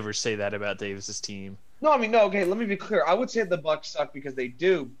would never say that about Davis's team. No, I mean, no. Okay, let me be clear. I would say the Bucks suck because they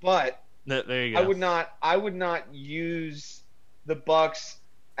do, but There you go. I would not use the Bucks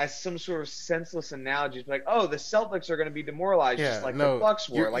as some sort of senseless analogy. Like, oh, the Celtics are going to be demoralized just like the Bucks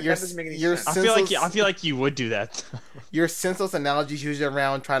were. Like that doesn't make any sense. I feel like you would do that. Your senseless analogies usually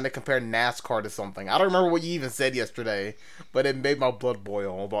around trying to compare NASCAR to something. I don't remember what you even said yesterday, but it made my blood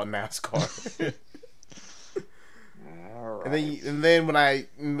boil about NASCAR. All right. And then when I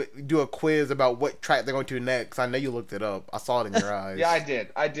do a quiz about what track they're going to next, I know you looked it up. I saw it in your eyes. Yeah,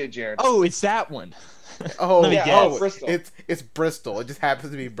 I did, Jared. Oh, it's that one. Oh, Let me yeah. guess. Oh, Bristol. It's Bristol. It just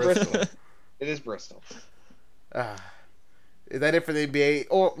happens to be Bristol. It is Bristol. Is that it for the NBA?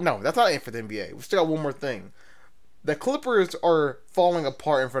 Oh, no, that's not it for the NBA. We still got one more thing. The Clippers are falling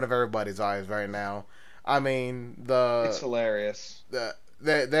apart in front of everybody's eyes right now. I mean, It's hilarious.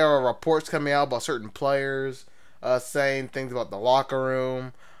 There are reports coming out about certain players saying things about the locker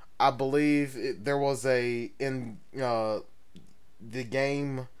room. I believe there was in the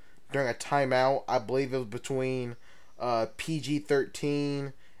game during a timeout. I believe it was between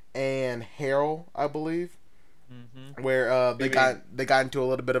PG-13 and Harrell, I believe, where they got into a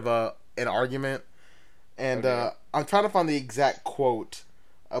little bit of an argument, and I'm trying to find the exact quote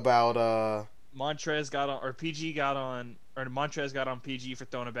about Montrez got on PG for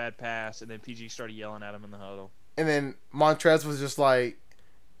throwing a bad pass, and then PG started yelling at him in the huddle. And then Montrez was just like,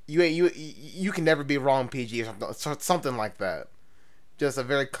 "You can never be wrong, PG," or something like that. Just a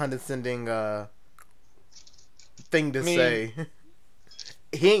very condescending thing to say.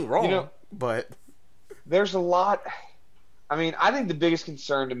 He ain't wrong, but there's a lot. I mean, I think the biggest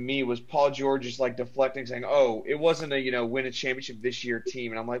concern to me was Paul George just like deflecting, saying, "Oh, it wasn't a win a championship this year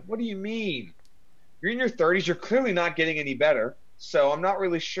team," and I'm like, "What do you mean? You're in your 30s. You're clearly not getting any better." So I'm not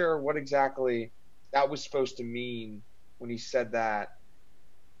really sure what exactly that was supposed to mean when he said that.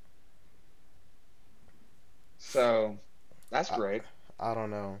 So that's great. I don't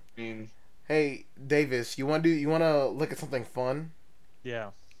know. I mean, hey Davis, you want to look at something fun? Yeah.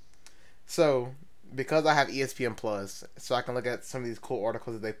 So because I have ESPN Plus, so I can look at some of these cool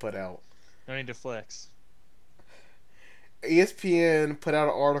articles that they put out. No need to flex. ESPN put out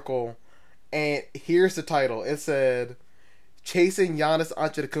an article, and here's the title. It said, "Chasing Giannis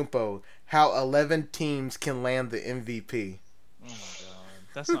Antetokounmpo: How 11 teams can land the MVP." Oh my god,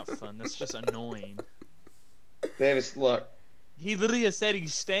 that's not fun. That's just annoying. Davis, look. He literally has said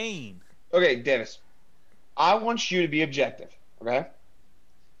he's staying. Okay, Davis, I want you to be objective. Okay.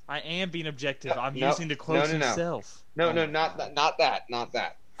 I am being objective. I'm No, using the quotes no. himself. No, not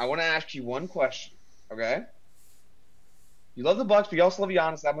that. I want to ask you one question. Okay. You love the Bucks, but you also love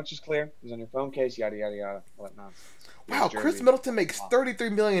Giannis. That much is clear. He's on your phone case. Yada yada yada. All that nonsense. Wow, Chris Middleton makes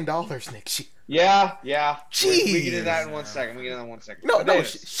 $33 million next year. Yeah. Jeez. We get into that in 1 second. No,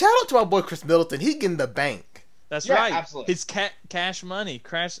 Davis. shout out to my boy Chris Middleton. He getting the bank. That's Yeah, right. absolutely. His cash money.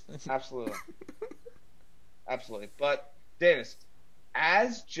 Absolutely. But Davis,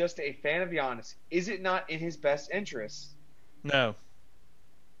 as just a fan of Giannis, is it not in his best interest No.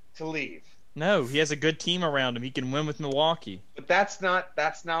 to leave? No, he has a good team around him. He can win with Milwaukee. But that's not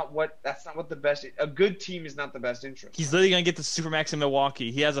what the best. A good team is not the best interest. He's literally gonna get the Supermax in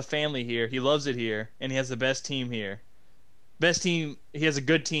Milwaukee. He has a family here. He loves it here, and he has the best team here. He has a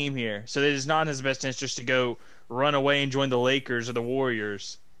good team here. So it is not in his best interest to go run away and join the Lakers or the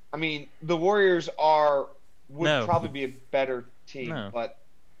Warriors. I mean, the Warriors would probably be a better team, but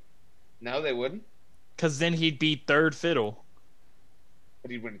no, they wouldn't. Because then he'd be third fiddle.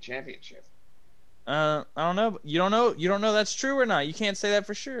 But he'd win a championship. I don't know. You don't know that's true or not. You can't say that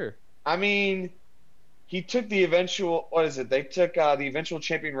for sure. I mean, he took the eventual. What is it? They took the eventual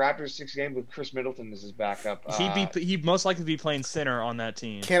champion Raptors 6 games with Chris Middleton as his backup. He'd most likely be playing center on that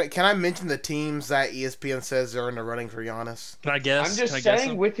team. Can I mention the teams that ESPN says are in the running for Giannis? Can I guess? I'm just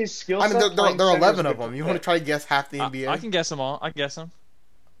saying with his skill set. I mean, there are 11 of them. You want to try to guess half the NBA? I can guess them all. I can guess them.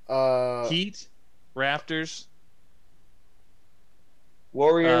 Heat, Raptors,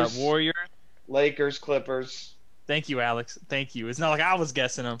 Warriors, Lakers, Clippers. Thank you, Alex. Thank you. It's not like I was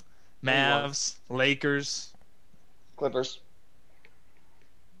guessing them. Mavs, Lakers, Clippers.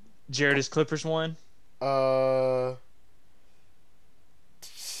 Jared, is Clippers one? So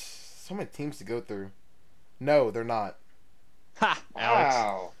many teams to go through. No, they're not. Ha, Alex.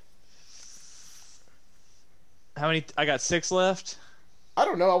 Wow. How many? I got 6 left. I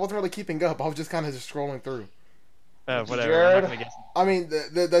don't know. I wasn't really keeping up. I was just kind of just scrolling through. Oh, whatever. Jared? I'm not gonna guess. I mean,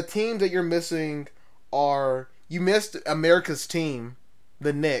 the teams that you're missing are, you missed America's team,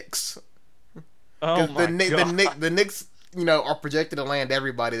 The Knicks. Oh my god! The Knicks, are projected to land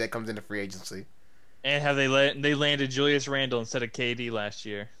everybody that comes into free agency. And have they landed Julius Randle instead of KD last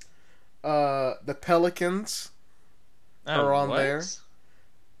year? The Pelicans Oh, are on what? there.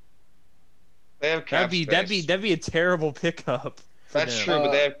 They have cap space. That'd be a terrible pickup. That's them. true,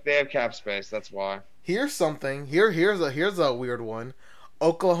 but they have cap space. That's why. Here's something. Here's a weird one.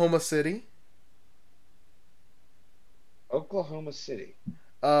 Oklahoma City. Oklahoma City.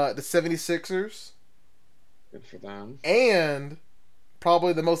 The 76ers. Good for them. And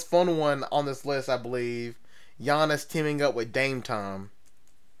probably the most fun one on this list, I believe, Giannis teaming up with Dame Time.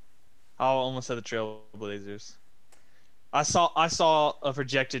 I almost said the Trailblazers. I saw a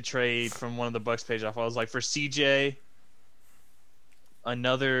projected trade from one of the Bucks page off. I was like, for CJ,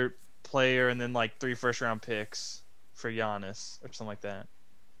 another player, and then like 3 first-round picks for Giannis or something like that.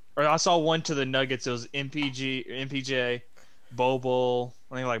 Or I saw one to the Nuggets. It was MPJ, Bobo,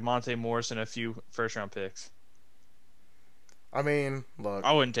 I think like Monte Morris, and a few first-round picks. I mean, look.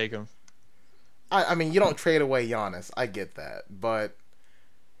 I wouldn't take him. I mean, you don't trade away Giannis. I get that. But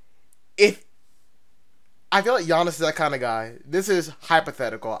if I feel like Giannis is that kind of guy. This is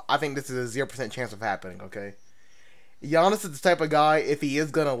hypothetical. I think this is a 0% chance of happening, okay? Giannis is the type of guy, if he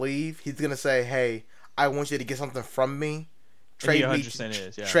is going to leave, he's going to say, hey, I want you to get something from me. Trade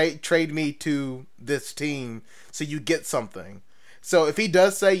me to this team so you get something. So if he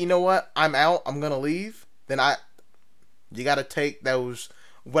does say, you know what, I'm out, I'm going to leave, then you got to take those,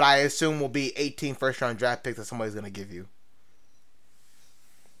 what I assume will be 18 first-round draft picks that somebody's going to give you.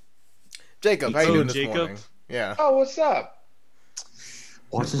 Jacob, how you doing this morning? Yeah. Oh, what's up?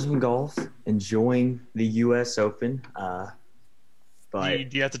 Watching some golf, enjoying the U.S. Open. But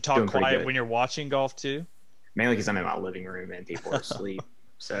do you have to talk quiet when you're watching golf too? Mainly because I'm in my living room and people are asleep.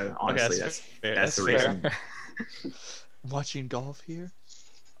 So honestly, okay, that's the reason. Watching golf here.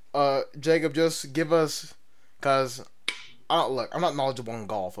 Jacob, just give us, because I'm not knowledgeable in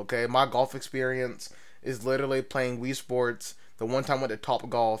golf. Okay, my golf experience is literally playing Wii Sports. The one time I went to Top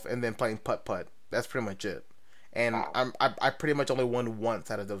Golf and then playing putt putt. That's pretty much it. And Wow. I pretty much only won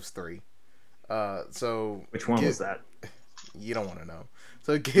once out of those 3. So Which one was that? You don't want to know.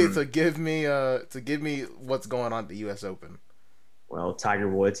 So give me what's going on at the U.S. Open. Well, Tiger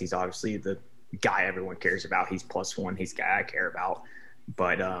Woods, he's obviously the guy everyone cares about. He's +1. He's the guy I care about.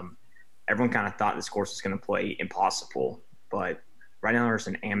 But everyone kind of thought this course was going to play impossible. But right now there's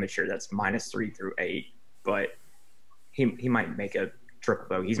an amateur that's -3 through 8. But he might make a triple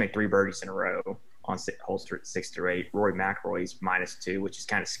bogey. He's made 3 birdies in a row on holes 6 through 8. Rory McIlroy's -2, which is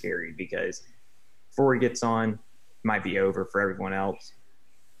kind of scary because before he gets on, it might be over for everyone else.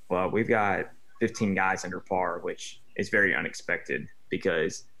 But we've got 15 guys under par, which is very unexpected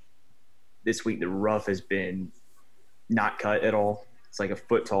because this week the rough has been not cut at all. It's like a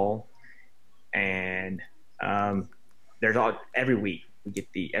foot tall. And every week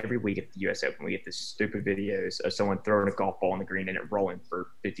at the U.S. Open, we get this stupid videos of someone throwing a golf ball on the green and it rolling for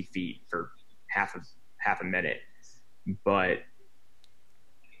 50 feet for half a minute. But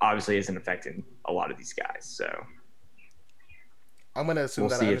obviously isn't affecting a lot of these guys. So I'm going to assume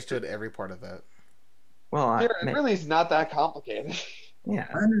that I understood every part of that. Well, it really is not that complicated. Yeah,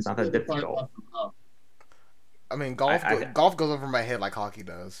 it's not that difficult. I mean, golf goes over my head like hockey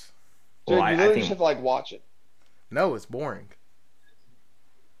does. Dude, Well, you I really think just have to watch it. No, it's boring.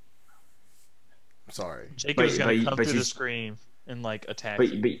 I'm sorry. Jacob's But- gonna but- come but through you- the screen and like attack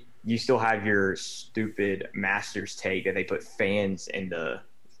But you. you still have your stupid Masters take that they put fans in the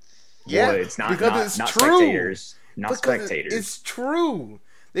woods, not because it's true. spectators. Not Because spectators. It's true.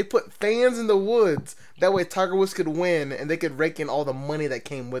 They put fans in the woods. That way Tiger Woods could win and they could rake in all the money that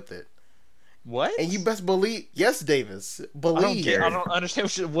came with it. What? And you best believe, yes, Davis, I believe. don't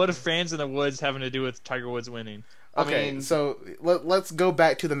understand what are fans in the woods having to do with Tiger Woods winning. Okay, I mean, so let's go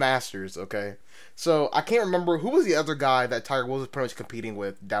back to the Masters, okay? So I can't remember who was the other guy that Tiger Woods was pretty much competing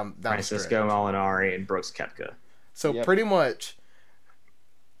with down the Francisco stretch. Molinari and Brooks Koepka. So Yep. pretty much,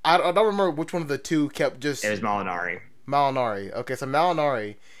 I don't remember which one of the two kept just It was Molinari. Molinari. Okay, so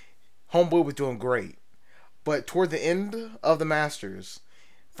Molinari, homeboy was doing great, but toward the end of the Masters,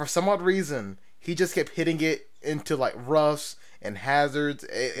 for some odd reason, he just kept hitting it into like roughs and hazards.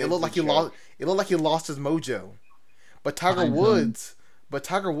 It looked like he lost. It looked like he lost his mojo. But Tiger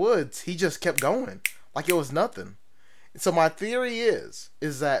Woods, he just kept going like it was nothing. So my theory is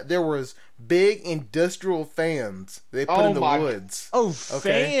that there was big industrial fans they put in the woods. Oh,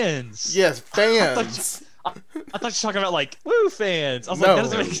 Okay. fans! Yes, fans. I thought you were talking about like woo fans. I was No. like, that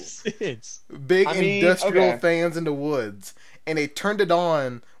doesn't make sense. Big I mean, industrial okay. fans in the woods, and they turned it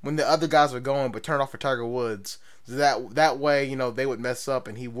on when the other guys were going, but turned it off for Tiger Woods. That way, they would mess up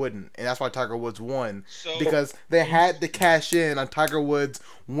and he wouldn't. And that's why Tiger Woods won. So Because they had to cash in on Tiger Woods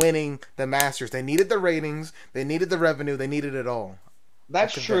winning the Masters. They needed the ratings, they needed the revenue, they needed it all.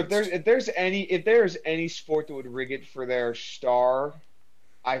 that's I'm true. convinced. If there's any sport that would rig it for their star,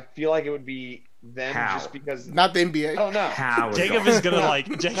 I feel like it would be them How? just because Not the I NBA. don't know. How Jacob golf- is gonna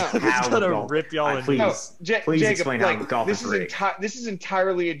No, Jacob is How gonna golf- rip y'all in. please. No, Please Jacob, explain how like, golf this is is rigged. this is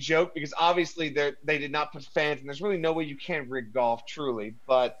entirely a joke because obviously they did not put fans, and there's really no way you can rig golf truly.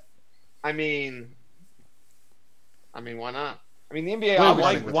 But I mean, why not? I mean, the NBA. Wait,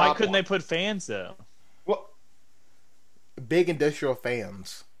 obviously is the why top couldn't one. they put fans though? Big industrial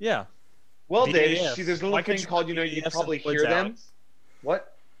fans. Yeah. Well, BAF. Dave, see, there's a Why little couldn't thing you called, put you BAFs probably in woods, hear them. Alex?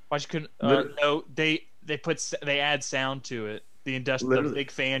 What? Why you couldn't? Lit- No, they add the Literally- big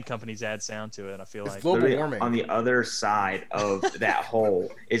fan companies add sound to it. I feel It's like. global Literally, warming. on the other side of that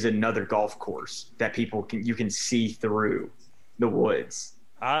hole is another golf course that you can see through the woods.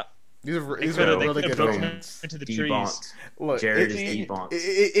 These are They really could've good built them fans. into the trees. Debunked. Look, Jared it- is debunked.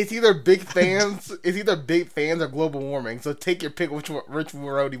 it's either big fans. It's either big fans or global warming. So take your pick. Which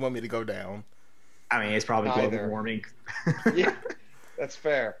road you want me to go down? I mean, it's probably global Neither. warming. Yeah, that's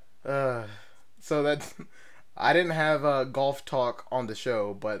fair. So that's. I didn't have golf talk on the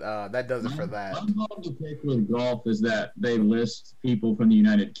show, but that does it for that. My love to pick with golf is that they list people from the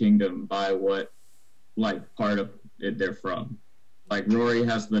United Kingdom by what part of it they're from. Like Rory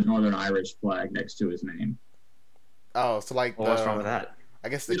has the Northern Irish flag next to his name. Oh, so Well, what's wrong with that? I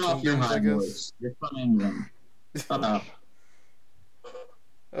guess the Get off your kingdoms. I high guess. horse. You're from England. Shut up.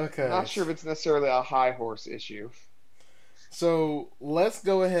 Okay. Not sure if it's necessarily a high horse issue. So let's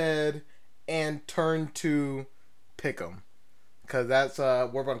go ahead and turn to Pick'em, because that's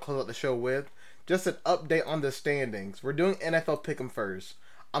what we're going to close out the show with. Just an update on the standings. We're doing NFL Pick'em first.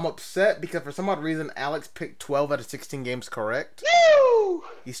 I'm upset because for some odd reason Alex picked 12 out of 16 games correct. Woo!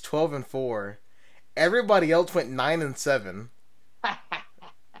 He's 12-4. Everybody else went 9-7.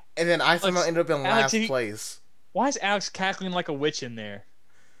 And then I somehow ended up in Alex, last place. Why is Alex cackling like a witch in there?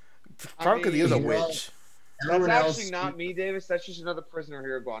 Probably because he was a mean, witch. That's Everyone actually else- not me, Davis. That's just another prisoner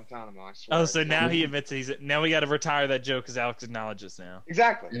here at Guantanamo, I swear. Oh, so now he admits now we got to retire that joke because Alex acknowledges now.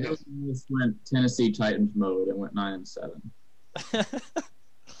 Exactly. Everyone else went Tennessee Titans mode and went 9-7.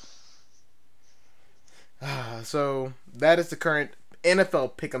 So that is the current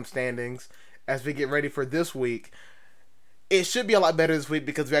NFL Pick'em standings. As we get ready for this week, it should be a lot better this week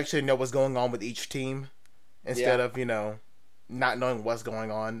because we actually know what's going on with each team instead of not knowing what's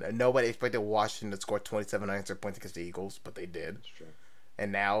going on. Nobody expected Washington to score 27 unanswered points against the Eagles, but they did. That's true.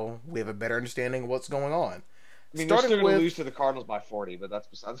 And now we have a better understanding of what's going on. I mean, they're still going to lose to the Cardinals by 40, but that's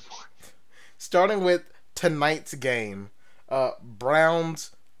besides the point. Starting with tonight's game,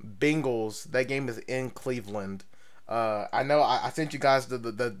 Browns Bengals. That game is in Cleveland. I know I sent you guys the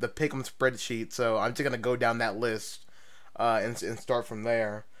pick'em spreadsheet, so I'm just gonna go down that list and start from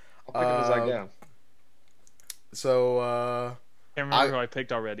there. I'll pick them as I go. So Can't remember who I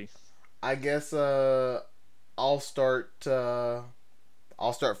picked already. I guess I'll start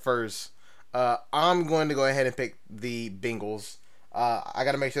first. I'm going to go ahead and pick the Bengals. I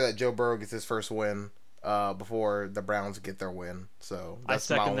got to make sure that Joe Burrow gets his first win before the Browns get their win. So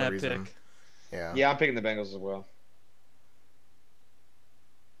that's I my second only that reason. pick. Yeah, I'm picking the Bengals as well.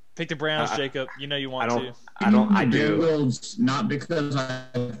 Pick the Browns, Jacob. You know you want to. I do. Bengals, not because I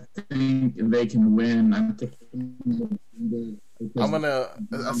think they can win. I'm picking the Bengals because I'm gonna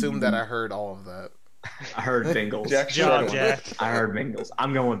assume that I heard all of that. I heard Bengals. Jack Good job, Shredder. Jack. I heard Bengals.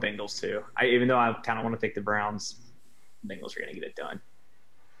 I'm going with Bengals too. Even though I kind of want to pick the Browns, Bengals are going to get it done.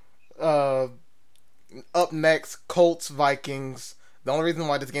 Up next, Colts Vikings. The only reason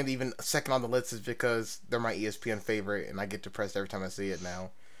why this game's even second on the list is because they're my ESPN favorite, and I get depressed every time I see it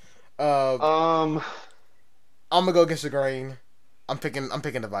now. I'm gonna go against the grain. I'm picking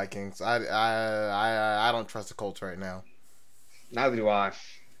the Vikings. I don't trust the Colts right now. Neither do I.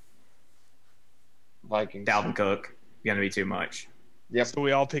 Vikings. Dalvin Cook, going to be too much. Yep. So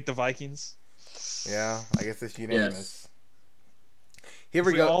we all pick the Vikings. Yeah, I guess it's unanimous. Yes. Here If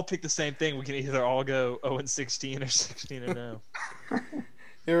we we go. all pick the same thing, we can either all go 0-16 or 16-0.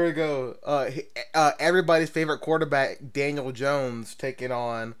 Here we go. Everybody's favorite quarterback, Daniel Jones, taking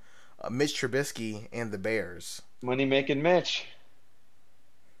on Mitch Trubisky and the Bears. Money making Mitch.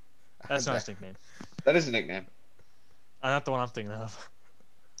 That's not his nickname. That is a nickname. Not the one I'm thinking of.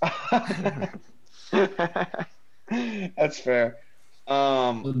 That's fair.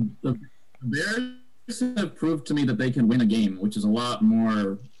 The Bears have proved to me that they can win a game, which is a lot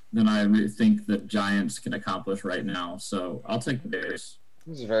more than I think the Giants can accomplish right now. So I'll take the Bears.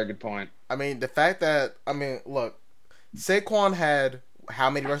 This is a very good point. I mean, the fact that look, Saquon had how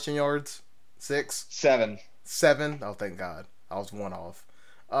many rushing yards? 6, 7, 7. Oh, thank God, I was one off.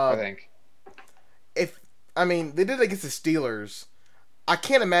 I Uh, think. if they did it against the Steelers, I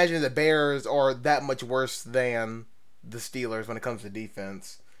can't imagine the Bears are that much worse than the Steelers when it comes to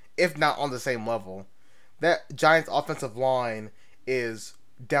defense, if not on the same level. That Giants offensive line is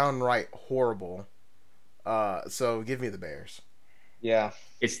downright horrible. So give me the Bears. Yeah.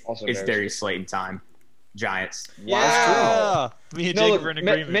 It's Also it's Bears. Darius Slayton time. Giants. Wow. Yeah, me and No, Jacob are look, in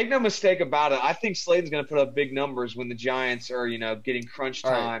agreement. make no mistake about it. I think Slayton's going to put up big numbers when the Giants are, getting crunch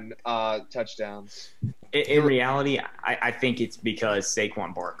All right. time touchdowns. In reality, I think it's because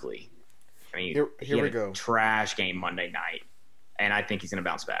Saquon Barkley. I mean, Here he we had go. a trash game Monday night, and I think he's going to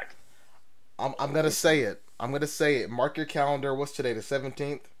bounce back. I'm gonna say it. Mark your calendar. What's today? The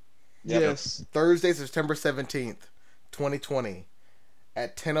 17th. Yep. Yes. Thursday, September 17th, 2020,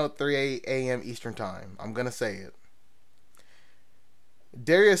 at 10:03 a.m. Eastern Time. I'm gonna say it.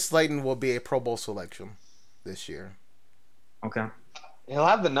 Darius Slayton will be a Pro Bowl selection this year. Okay. He'll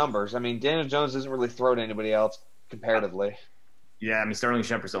have the numbers. I mean, Daniel Jones doesn't really throw to anybody else comparatively. Yeah, I mean Sterling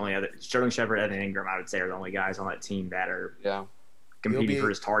Shepard, Evan Ingram, I would say, are the only guys on that team that are Yeah. competing for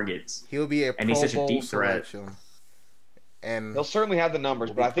his targets. He'll be a And Pro he's such a Bowl deep threat. selection. And He'll certainly have the numbers,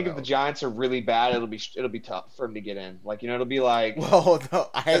 We'll but be I think if proud. the Giants are really bad, it'll be tough for him to get in. Like, it'll be like well, no,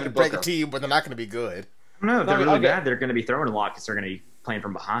 I hate to Devin break it Booker. to you, but they're not gonna be good. No, if they're really okay. bad, they're going to be throwing a lot because they're going to be playing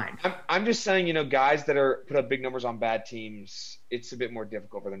from behind. I'm just saying, guys that are put up big numbers on bad teams, it's a bit more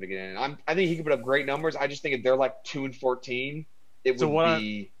difficult for them to get in. I think he can put up great numbers. I just think if they're like 2-14, it So would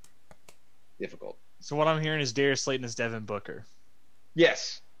be difficult. So what I'm hearing is Darius Slayton is Devin Booker.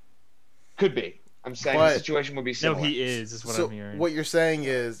 Yes, could be. I'm saying But- the situation would be No, similar. he is what So I'm hearing. what you're saying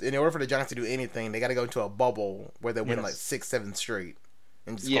is, in order for the Giants to do anything, they got to go into a bubble where they win Yes. like 6, 7 straight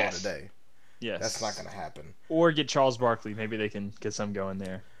and just Yes. call it a day. Yes. That's not gonna happen. Or get Charles Barkley. Maybe they can get some going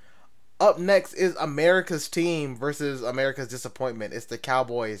there. Up next is America's team versus America's disappointment. It's the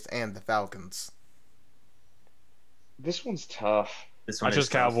Cowboys and the Falcons. This one's tough. This I one is chose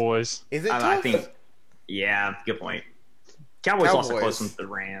tough. Cowboys. Is it tough? I think, yeah, good point. Cowboys lost a Cowboys. close one to the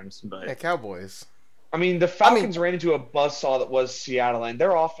Rams, but Yeah, Cowboys. I mean, the Falcons ran into a buzzsaw that was Seattle, and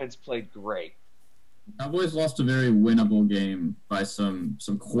their offense played great. Cowboys lost a very winnable game by some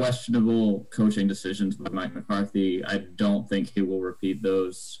questionable coaching decisions by Mike McCarthy. I don't think he will repeat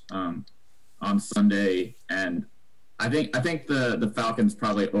those on Sunday, and I think the Falcons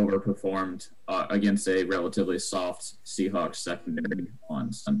probably overperformed against a relatively soft Seahawks secondary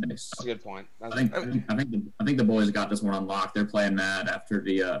on Sunday. That's a So good point. I think the boys got this one on lock. They're playing mad after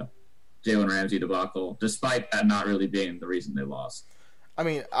the Jalen Ramsey debacle, despite that not really being the reason they lost. I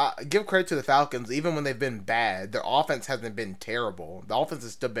mean, give credit to the Falcons. Even when they've been bad, their offense hasn't been terrible. The offense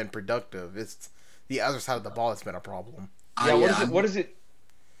has still been productive. It's the other side of the ball that's been a problem. Yeah, what is it?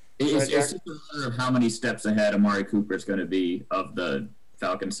 It's just a matter of how many steps ahead Amari Cooper is going to be of the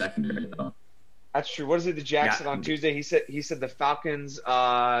Falcons secondary, though. That's true. What is it that Jack said on Tuesday? He said the Falcons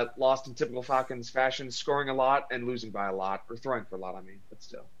lost in typical Falcons fashion, scoring a lot and losing by a lot, or throwing for a lot, but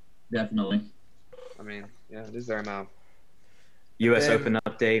still. Definitely. I mean, yeah, it is their amount. U.S. Then- Open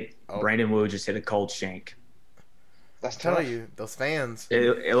update. Oh. Brandon Wu just hit a cold shank. That's I tell tough. you, those fans.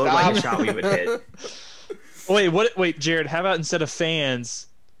 It looked like a shot we would hit. Wait, Jared. How about instead of fans?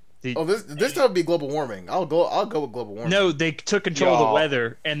 Oh, this time would be global warming. I'll go with global warming. No, they took control of the Y'all.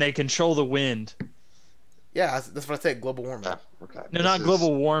 weather and they control the wind. Yeah, that's what I said. Global warming. Okay. No, This not is-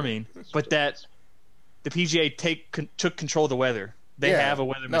 global warming, but that the PGA took control of the weather. They Yeah. have a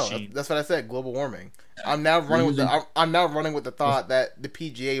weather No, machine. that's what I said. Global warming. I'm now running with the thought that the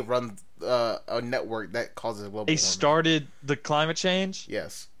PGA runs a network that causes global They warming. started the climate change.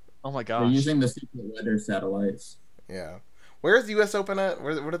 Yes. Oh my They're gosh! using the secret weather satellites. Yeah. Where's the U.S. Open at?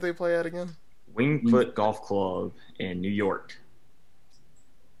 Where did they play at again? Wingfoot Golf Club in New York.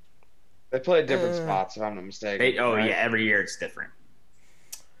 They play at different spots, if I'm not mistaken. right? Yeah, every year it's different.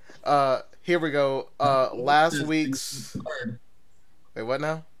 Here we go. Last week's. Hard. Wait, what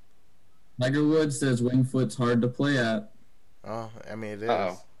now? Tiger Woods says Wingfoot's hard to play at. Oh, I mean it is.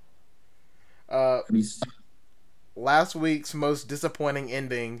 Uh-oh. He's Last week's most disappointing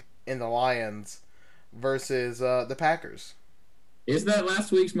ending in the Lions versus the Packers. Is that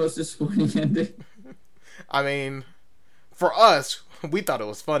last week's most disappointing ending? I mean, for us, we thought it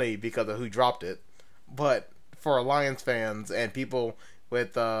was funny because of who dropped it, but for Lions fans and people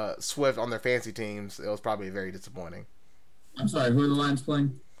with Swift on their fantasy teams, it was probably very disappointing. I'm sorry, who are the Lions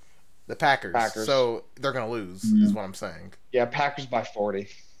playing? The Packers. Packers. So they're gonna lose, is what I'm saying. Yeah, Packers by 40.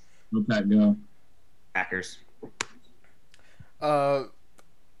 Go Pack, go. Packers.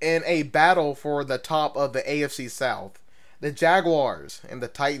 in a battle for the top of the AFC South. The Jaguars and the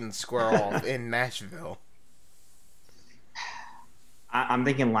Titans square off in Nashville. I'm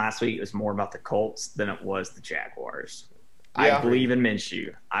thinking last week it was more about the Colts than it was the Jaguars. Yeah. I believe in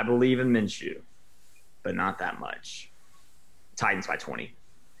Minshew, but not that much. Titans by 20.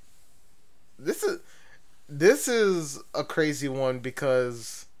 This is a crazy one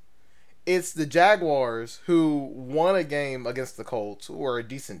because it's the Jaguars who won a game against the Colts, who are a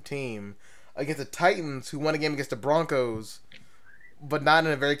decent team, against the Titans who won a game against the Broncos, but not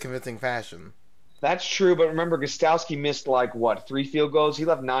in a very convincing fashion. That's true, but remember, Gostowski missed 3 field goals. He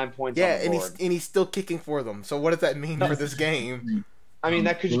left 9 points Yeah, on the board. and he's still kicking for them. So what does that mean for this game? I mean,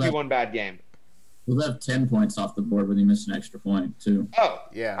 that could just be one bad game. He left 10 points off the board when he missed an extra point, too. Oh,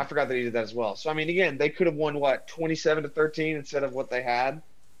 Yeah. I forgot that he did that as well. So, I mean, again, they could have won, 27-13 instead of what they had?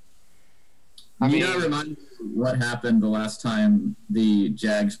 Remind me what happened the last time the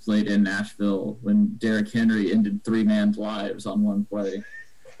Jags played in Nashville when Derrick Henry ended 3 man's lives on one play.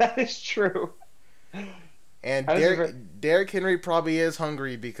 That is true. And Derrick Henry probably is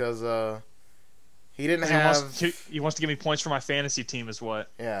hungry because he didn't have. He wants to give me points for my fantasy team, is what?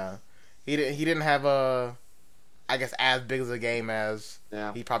 Yeah, he didn't have I guess as big as a game as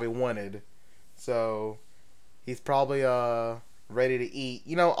he probably wanted. So he's probably ready to eat.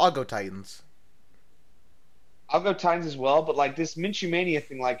 I'll go Titans. I'll go Titans as well, but this Minshew Mania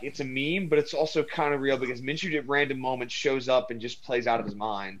thing, it's a meme, but it's also kind of real because Minshew at random moments shows up and just plays out of his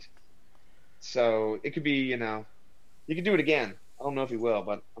mind. So it could be, you could do it again. I don't know if he will,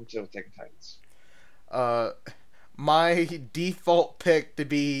 but I'm still taking Titans. My default pick to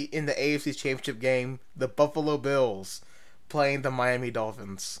be in the AFC Championship game, the Buffalo Bills playing the Miami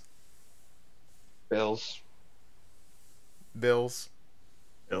Dolphins. Bills.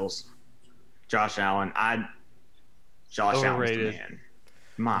 Josh Allen. Josh Allen's the man.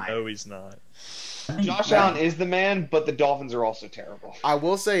 No, he's not. Josh Allen is the man, but the Dolphins are also terrible. I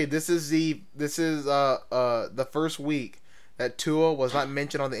will say this is the first week that Tua was not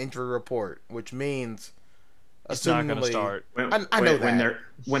mentioned on the injury report, which means he's not going to start. I know that.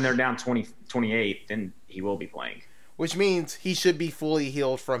 When they're down 20-28, then he will be playing. Which means he should be fully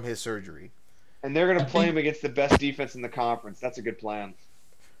healed from his surgery. And they're going to play him against the best defense in the conference. That's a good plan.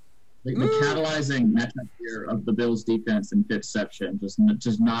 The catalyzing matchup here of the Bills' defense and Fitzception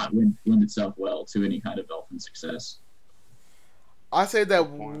does not lend itself well to any kind of Dolphin success. I say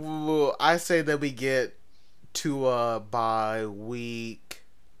that we get Tua by week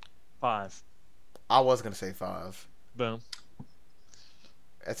 5. I was gonna say 5. Boom.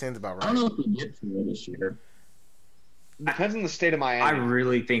 That seems about right. I don't know if we get Tua this year. Depends on the state of Miami. I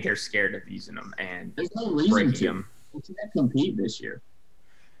really think they're scared of using him and There's no reason breaking to. him. We can't compete this year.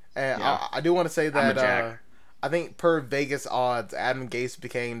 And Yeah. I do want to say I'm a that Jack. I think per Vegas odds, Adam Gase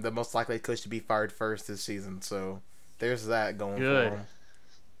became the most likely coach to be fired first this season. So there's that going Good.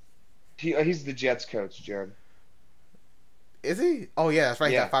 for him. He's the Jets coach, Jared. Is he? Oh yeah, that's right.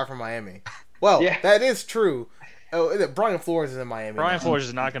 He Yeah. got fired from Miami. Well, Yeah. that is true. Oh, Brian Flores is in Miami. Brian now. Flores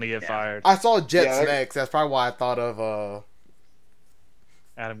is not going to get fired. I saw Jets Yeah, next. That's probably why I thought of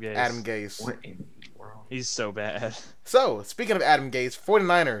Adam Gase. Adam Gase. What in the world? He's so bad. So, speaking of Adam Gase,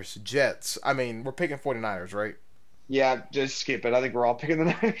 49ers, Jets. I mean, we're picking 49ers, right? Yeah, just skip it. I think we're all picking the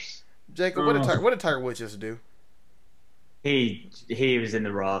Niners. Jacob, what did Tiger Woods just do? He was in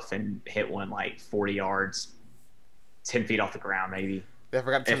the rough and hit one 40 yards, 10 feet off the ground maybe. They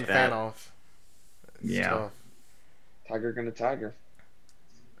forgot to turn If the fan that. off. It's Yeah. tough. Tiger gonna tiger.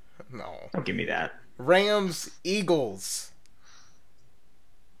 No. Don't give me that. Rams, Eagles.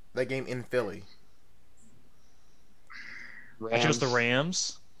 That game in Philly. I chose the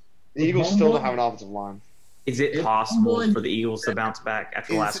Rams. The Eagles still don't have an offensive line. Is it If possible homeboy- for the Eagles to bounce back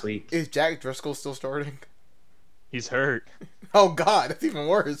after last week? Is Jack Driscoll still starting? He's hurt. Oh, God. That's even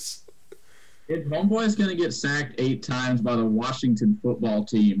worse. If Homeboy's going to get sacked 8 times by the Washington football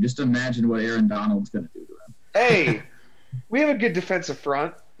team, just imagine what Aaron Donald's going to do to him. Hey, we have a good defensive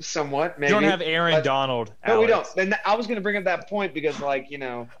front, somewhat, maybe. You don't have Aaron but- Donald. No, we don't. Alex. And I was going to bring up that point because,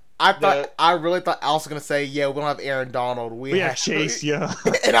 I really thought Al was gonna say, "Yeah, we don't have Aaron Donald. We have Chase, yeah.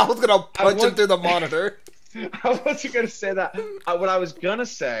 and I was gonna punch him through the monitor. I wasn't going to say that. What I was going to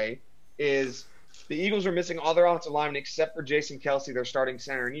say is the Eagles are missing all their offensive linemen except for Jason Kelsey, their starting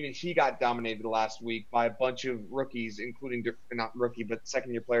center, and even he got dominated last week by a bunch of rookies, including not rookie, but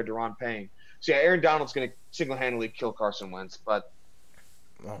second-year player Deron Payne. So, yeah, Aaron Donald's going to single-handedly kill Carson Wentz, but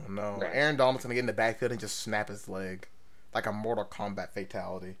Oh no, Right. Aaron Donald's gonna get in the backfield and just snap his leg, like a Mortal Kombat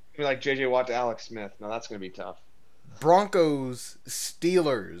fatality. I mean, like J.J. Watt to Alex Smith. No, that's going to be tough. Broncos,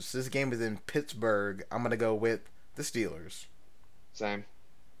 Steelers. This game is in Pittsburgh. I'm gonna go with the Steelers. Same.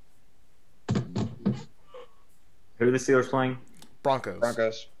 Who are the Steelers playing? Broncos.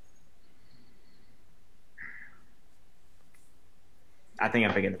 Broncos. I think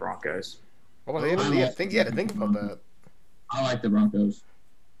I'm picking the Broncos. Well, you had to think about that. I like the Broncos.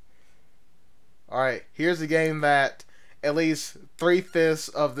 All right, here's a game that at least 3/5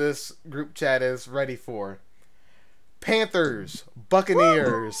 of this group chat is ready for. Panthers,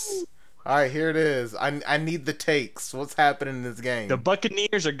 Buccaneers. All right, here it is. I need the takes. What's happening in this game? The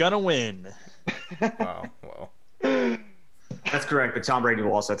Buccaneers are gonna win. Wow. Well, That's correct, but Tom Brady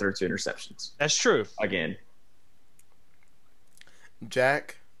will also throw 2 interceptions That's true. again.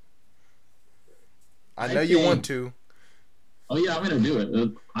 Jack, I know you want to. Oh yeah, I'm gonna do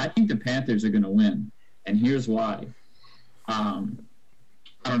it. I think the Panthers are gonna win, and here's why. I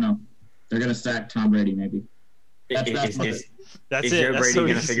don't know. They're gonna sack Tom Brady, maybe. That's Is it. Joe That's Brady so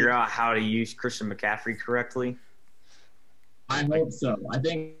going to easy. figure out how to use Christian McCaffrey correctly? I hope so. I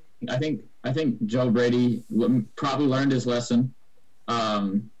think Joe Brady probably learned his lesson.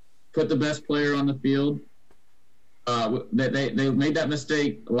 Put the best player on the field. They made that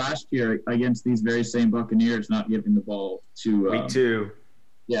mistake last year against these very same Buccaneers, not giving the ball to Week 2.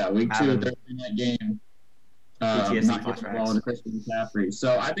 Yeah, week 2. Adam. They're in that game. PTSD Not giving the ball to Christian McCaffrey.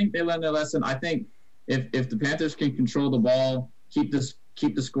 So I think they learned their lesson. I think if the Panthers can control the ball, keep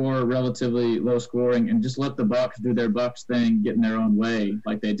the score relatively low scoring, and just let the Bucs do their Bucs thing, get in their own way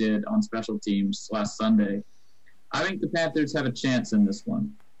like they did on special teams last Sunday, I think the Panthers have a chance in this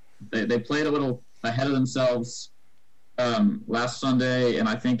one. They played a little ahead of themselves last Sunday, and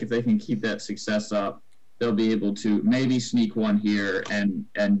I think if they can keep that success up, they'll be able to maybe sneak one here and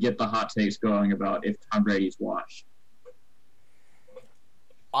get the hot takes going about if Tom Brady's washed.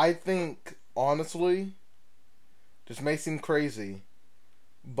 I think, honestly, this may seem crazy,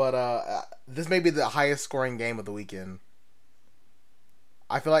 but this may be the highest scoring game of the weekend.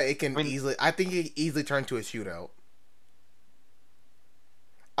 I feel like it can easily. I think it can easily turn to a shootout.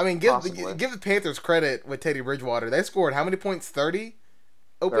 I mean, give the Panthers credit with Teddy Bridgewater. They scored how many points? 30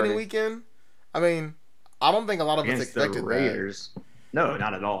 opening 30. weekend. I mean, I don't think a lot of us Against the expected Raiders. No,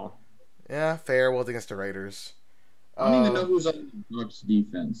 not at all. that. Yeah, fair. Was against the Raiders. I don't even know who's on the Bucs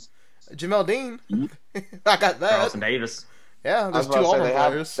defense. Jamel Dean. I got that. Carlson Davis. Yeah, I there's was two about to say,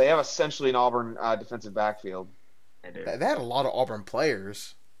 Auburn players. they have essentially an Auburn defensive backfield. They do. They had a lot of Auburn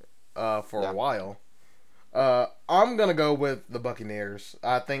players for Yeah. a while. I'm going to go with the Buccaneers.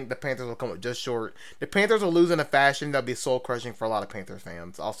 I think the Panthers will come up just short. The Panthers will lose in a fashion that'll be soul-crushing for a lot of Panthers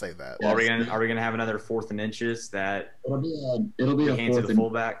fans. I'll say that. Well, are we gonna have another 4th and inches that It'll be we a hand to the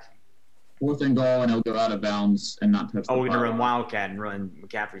fullback? 4th and goal, and it'll go out of bounds and not touch the Oh, we're gonna ball. run Wildcat and run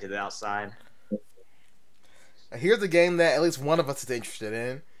McCaffrey to the outside. Here's a game that at least one of us is interested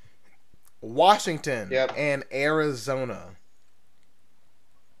in. Washington and Arizona.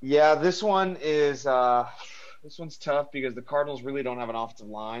 Yeah, this one is this one's tough because the Cardinals really don't have an offensive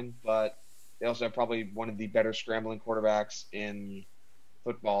line, but they also have probably one of the better scrambling quarterbacks in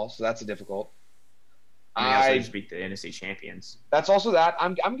football, so that's a difficult. I mean, also just beat the NFC champions. That's also that.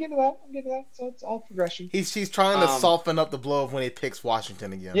 I'm getting to that. So it's all progression. He's trying to soften up the blow of when he picks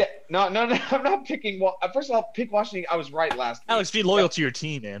Washington again. Yeah, no. I'm not picking. Well, first of all, pick Washington. I was right last week. Alex, be loyal to your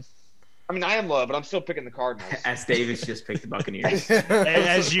team, man. I mean, I am low, but I'm still picking the Cardinals. As Davis just picked the Buccaneers.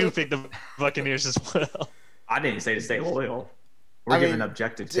 As you picked the Buccaneers as well. I didn't say to stay loyal. We're giving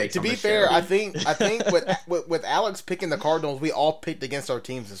objective takes. To on be this fair, show. I think with Alex picking the Cardinals, we all picked against our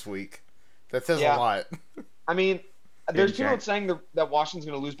teams this week. That says a lot. I mean, there's people Jack. saying that Washington's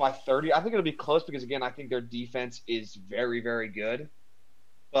going to lose by 30. I think it'll be close because, again, I think their defense is very, very good.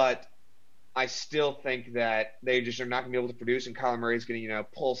 But I still think that they just are not going to be able to produce, and Kyler Murray's going to,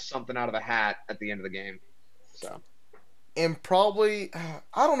 pull something out of a hat at the end of the game. So, And probably,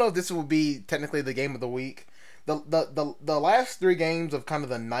 I don't know if this would be technically the game of the week. The last 3 games of kind of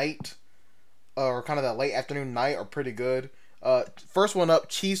the night, or kind of that late afternoon night, are pretty good. First one up,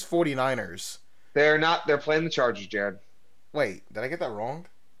 Chiefs 49ers. they're playing the Chargers, Jared. Wait, did I get that wrong?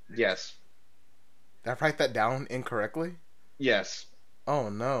 Yes. Did I write that down incorrectly? Yes. Oh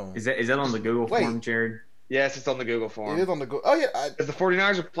no. Is that on the Google form, Jared? Yes, it's on the Google form. It is on the go. Oh yeah. Because the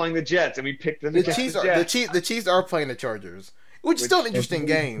 49ers are playing the Jets, and we picked them The against Chiefs the are Jets. the Chiefs are playing the Chargers, which is still an interesting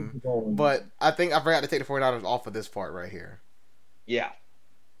game. But I think I forgot to take the 49ers off of this part right here. Yeah.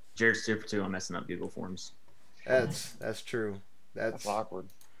 Jared's super too on messing up Google forms. That's true. That's awkward.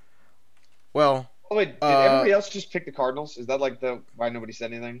 Well. Oh, wait, did everybody else just pick the Cardinals? Is that like why nobody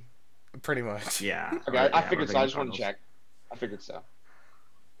said anything? Pretty much. Yeah. Okay, I figured so. I just wanted to check. I figured so.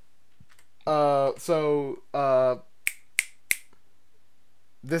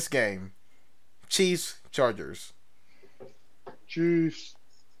 This game, Chiefs Chargers. Chiefs.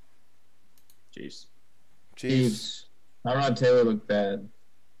 Jeez. Chiefs. Tyrod Taylor looked bad.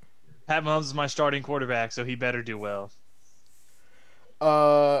 Pat Mahomes is my starting quarterback, so he better do well.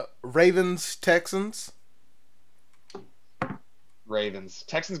 Ravens, Texans. Ravens.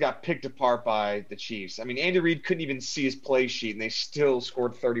 Texans got picked apart by the Chiefs. I mean, Andy Reid couldn't even see his play sheet, and they still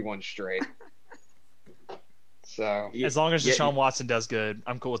scored 31 straight. So As long as Yeah, Deshaun Watson does good,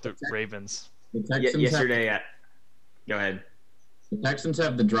 I'm cool with the Ravens. The Texans yesterday, go ahead. The Texans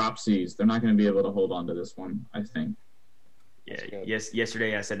have the drop C's. They're not going to be able to hold on to this one, I think. Yeah,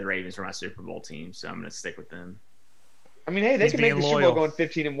 yesterday I said the Ravens were my Super Bowl team, so I'm going to stick with them. I mean, hey, they He's can make the being Super Bowl loyal. going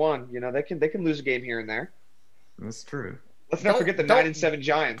 15-1. You know, they can lose a game here and there. That's true. Let's not Don't- forget the don't- 9-7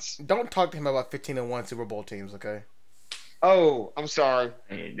 Giants. Don't talk to him about 15-1 Super Bowl teams, okay? Oh, I'm sorry.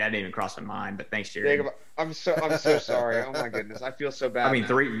 Hey, that didn't even cross my mind, but thanks, Jared. Jacob, I'm so sorry. Oh my goodness, I feel so bad. I mean,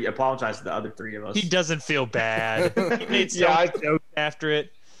 now. apologize to the other three of us. He doesn't feel bad. He made so Yeah, many jokes after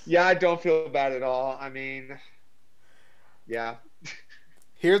it. Yeah, I don't feel bad at all. I mean, yeah.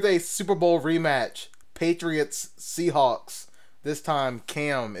 Here's a Super Bowl rematch. Patriots, Seahawks. This time,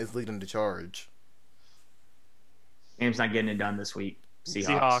 Cam is leading the charge. Cam's not getting it done this week.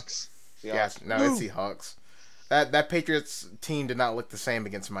 Seahawks. Yes, no, it's Seahawks. That Patriots team did not look the same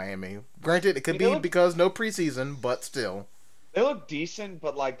against Miami. Granted, it could be because no preseason, but still. They look decent,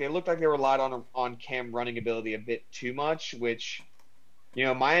 but like they looked like they relied on Cam running ability a bit too much, which, you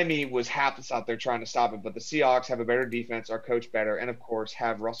know, Miami was hapless out there trying to stop it, but the Seahawks have a better defense, are coached better, and of course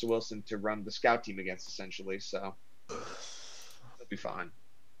have Russell Wilson to run the scout team against essentially. So they'll be fine.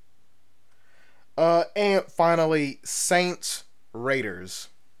 And finally, Saints, Raiders.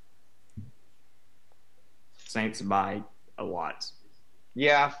 Saints by a lot.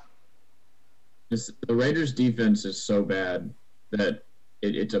 Yeah, The Raiders' defense is so bad that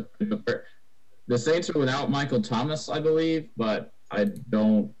it's a. The Saints are without Michael Thomas, I believe, but I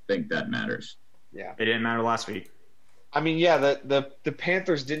don't think that matters. yeah. It didn't matter last week. I mean, yeah, the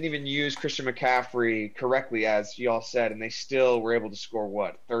Panthers didn't even use Christian McCaffrey correctly, as y'all said, and they still were able to score,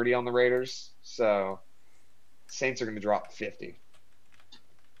 what, 30 on the Raiders? So Saints are going to drop 50.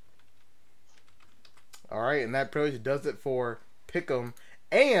 All right, and that pretty much does it for Pick'em.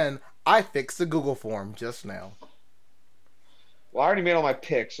 And I fixed the Google form just now. Well, I already made all my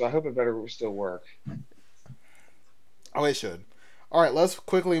picks, so I hope it better still work. Oh, it should. All right, let's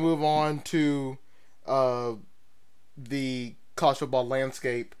quickly move on to the college football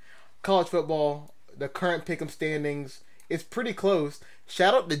landscape. College football, the current Pick'em standings is pretty close.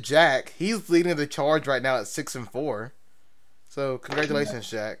 Shout out to Jack. He's leading the charge right now at 6-4. So congratulations,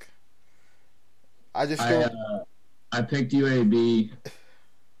 Jack. I picked UAB.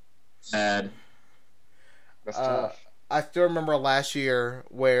 Sad. That's tough. I still remember last year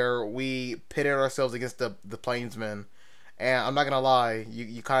where we pitted ourselves against the Plainsmen, and I'm not gonna lie,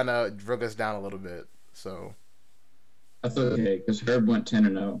 you kind of drug us down a little bit. So That's okay, because Herb went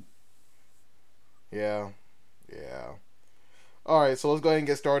 10-0. yeah. All right, so let's go ahead and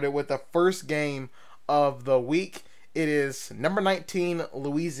get started with the first game of the week. It is number 19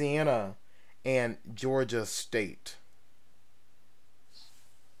 Louisiana and Georgia State.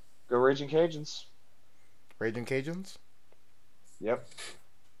 Go Raging Cajuns. Raging Cajuns. Yep.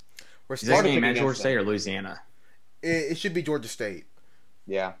 We're Is this starting. game at against Georgia State them. or Louisiana? It should be Georgia State.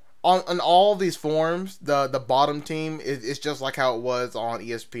 Yeah. On all these forms, the bottom team is just like how it was on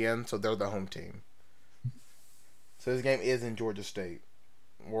ESPN, so they're the home team. So this game is in Georgia State.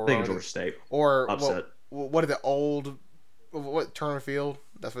 Or, I think Georgia State. Or Upset. what is it? What Turner Field?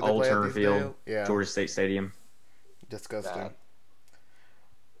 That's what they Old play Turner at these Field. days? Yeah, Georgia State Stadium. disgusting.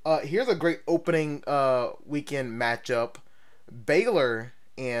 Bad. Here's a great opening weekend matchup: Baylor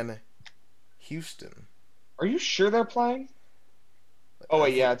and Houston. Are you sure they're playing? Oh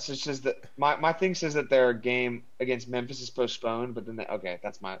wait, yeah. It's just that my thing says that their game against Memphis is postponed, but then okay,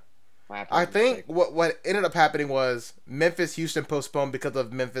 that's my. I think what ended up happening was Memphis Houston postponed because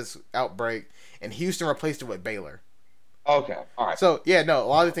of Memphis outbreak, and Houston replaced it with Baylor. Okay, all right. So yeah, no, a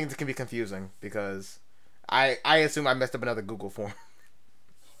lot of things can be confusing because I assume I messed up another Google form.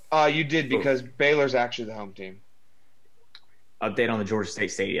 You did because Baylor's actually the home team. Update on the Georgia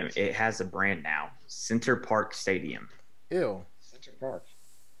State Stadium. It has a brand now. Center Park Stadium. Ew. Center Park.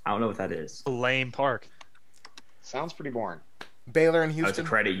 I don't know what that is. Lame Park. Sounds pretty boring. Baylor and Oh, it's a Houston.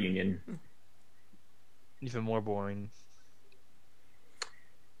 credit union. Even more boring.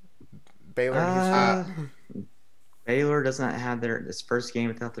 Baylor and Houston. Baylor does not have this first game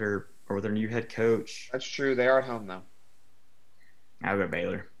without their new head coach. That's true. They are at home though. I'll go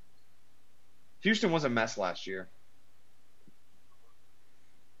Baylor. Houston was a mess last year.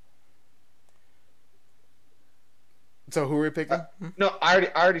 So who are we picking? No, I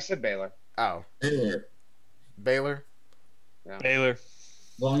already said Baylor. Oh, Baylor. Baylor. Baylor.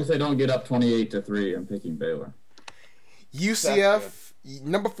 As long as they don't get up 28-3, I'm picking Baylor. UCF,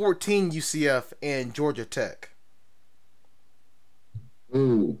 number 14 UCF, and Georgia Tech.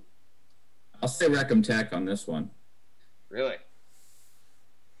 Ooh. I'll say Wreckham Tech on this one. Really?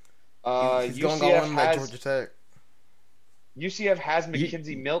 He's going on at Georgia Tech. UCF has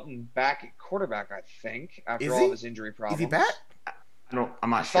McKenzie Milton back at quarterback, I think, after all of his injury problems. Is he back? I'm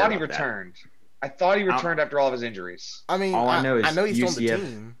not sure. I thought he returned. I thought he returned after all of his injuries. I mean, all I know is I know he's UCF, on the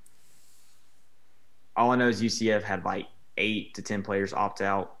team. All I know is UCF had like 8 to 10 players opt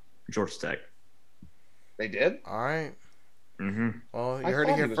out. Georgia Tech. They did? All right. Mm-hmm. Well, you I heard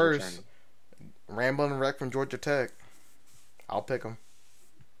it thought he here was first. returning. Ramblin' Wreck from Georgia Tech. I'll pick him.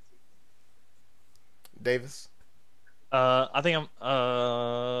 Davis. I think I'm.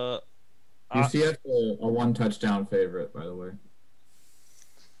 UCF a 1-touchdown favorite, by the way.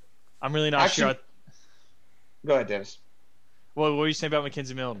 I'm really not sure. Go ahead, Davis. What were you saying about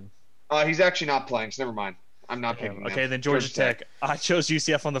McKenzie Milton? He's actually not playing, so never mind. I'm not picking him. Okay, then Georgia Tech. I chose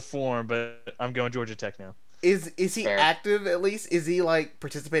UCF on the form, but I'm going Georgia Tech now. Is he active at least? Is he like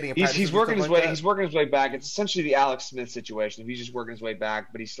participating in practice? He's working his way. He's working his way back. It's essentially the Alex Smith situation. If he's just working his way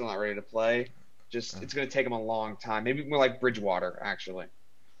back, but he's still not ready to play, it's going to take him a long time. Maybe more like Bridgewater, actually.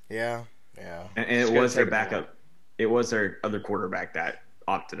 Yeah. And it was their backup. It was their other quarterback that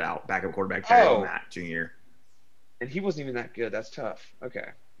opted out. Backup quarterback, Terry Matt Jr. And he wasn't even that good. That's tough. Okay.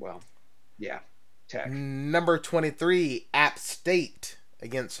 Well, yeah. Tech. Number 23, App State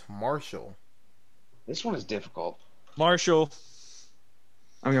against Marshall. This one is difficult. Marshall.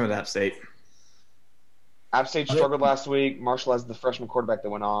 I'm going with App State. App State struggled last week. Marshall has the freshman quarterback that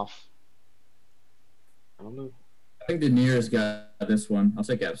went off. I don't know. I think the nearest got this one. I'll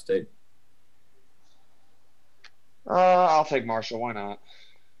take App State. I'll take Marshall. Why not?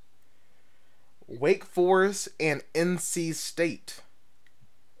 Wake Forest and NC State.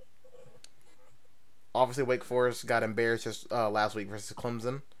 Obviously, Wake Forest got embarrassed just last week versus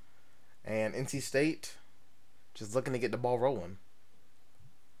Clemson. And NC State just looking to get the ball rolling.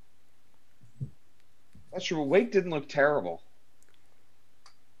 That's true. Wake didn't look terrible.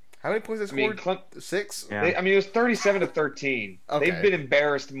 How many points they scored? 6? Yeah. It was 37-13. Okay. They've been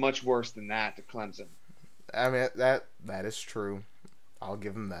embarrassed much worse than that to Clemson. I mean, that is true. I'll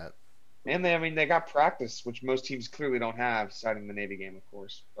give them that. And they got practice, which most teams clearly don't have, citing the Navy game, of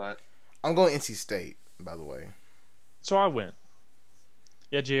course. But I'm going NC State, by the way. So I went.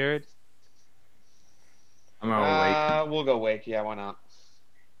 Yeah, Jared. I'm going with Wake. We'll go Wake. Yeah, why not?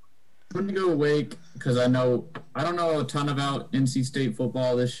 I'm going to go Wake because I don't know a ton about NC State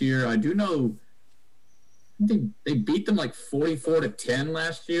football this year. I do know they beat them like 44-10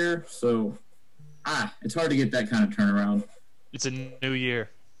 last year. So, it's hard to get that kind of turnaround. It's a new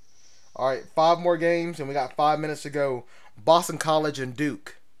year. All right, 5 more games, and we got 5 minutes to go. Boston College and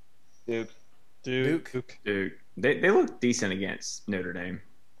Duke. Duke. They look decent against Notre Dame.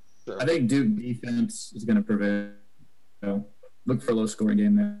 Sure. I think Duke defense is going to prevail. Look for a low-scoring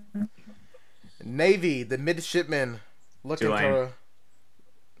game there. Navy, the midshipmen, looking Tulane.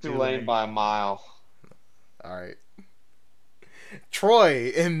 Tulane by a mile. All right.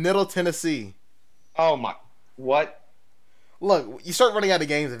 Troy in Middle Tennessee. Oh, my. What? Look, you start running out of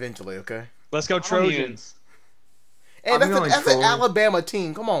games eventually, okay? Let's go Trojans. Hey, that's an Alabama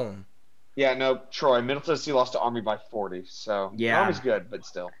team. Come on. Yeah, no, Troy. Middle Tennessee lost to Army by 40. So, Yeah. Army's good, but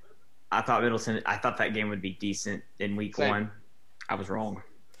still. I thought that game would be decent in week Same. 1. I was wrong.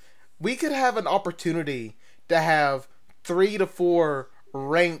 We could have an opportunity to have 3 to 4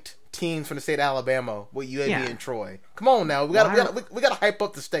 ranked teams from the state of Alabama with UAB and Troy. Come on now. We got to hype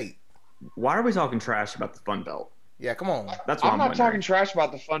up the state. Why are we talking trash about the Fun Belt? Yeah, come on. That's what I'm not talking trash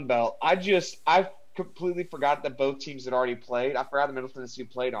about the Fun Belt. I completely forgot that both teams had already played. I forgot that Middle Tennessee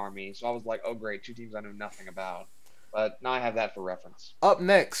played Army, so I was like, oh, great, 2 teams I know nothing about. But now I have that for reference. Up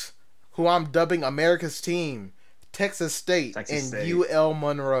next, who I'm dubbing America's team, Texas State and UL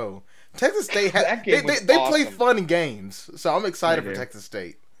Monroe. Texas State they play fun games, so I'm excited for Texas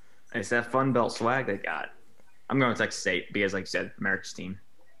State. It's that Fun Belt swag they got. I'm going with Texas State because, like you said, America's team.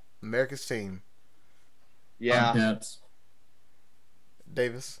 America's team. Yeah.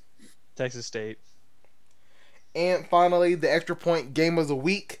 Davis. Texas State. And finally, the extra point game of the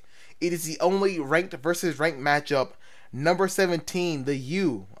week. It is the only ranked versus ranked matchup. Number 17, the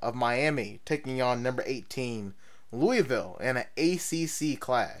U of Miami, taking on number 18, Louisville, in an ACC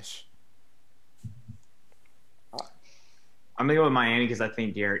clash. I'm going to go with Miami because I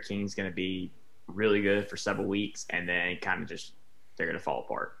think Derek King's going to be really good for several weeks, and then kind of just they're going to fall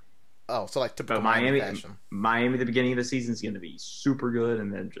apart. Oh, so like typical but Miami fashion. Miami at the beginning of the season is going to be super good,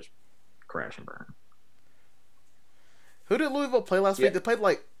 and then just crash and burn. Who did Louisville play last week? They played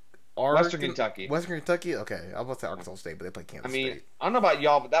like Western Kentucky. Western Kentucky? Okay. I was about to say Arkansas State, but they played Kansas State. I don't know about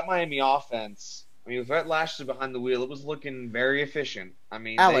y'all, but that Miami offense, with Rhett Lashley behind the wheel, it was looking very efficient.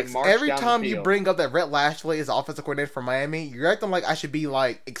 Alex, they marched every down time the you field. bring up that Rhett Lashley is offensive coordinator for Miami, you're acting like I should be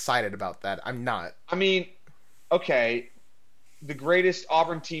like excited about that. I'm not. Okay, the greatest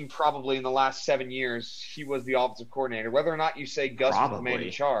Auburn team probably in the last 7 years, he was the offensive coordinator. Whether or not you say Gus was the man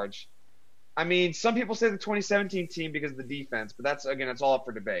in charge. Some people say the 2017 team because of the defense, but that's all up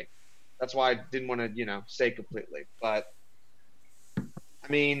for debate. That's why I didn't want to, say completely. But,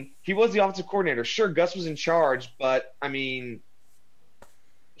 he was the offensive coordinator. Sure, Gus was in charge, but, he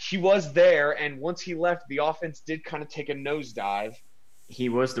was there, and once he left, the offense did kind of take a nosedive. He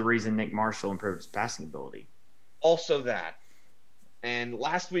was the reason Nick Marshall improved his passing ability. Also that. And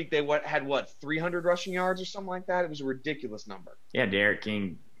last week they had 300 rushing yards or something like that? It was a ridiculous number. Yeah, Derek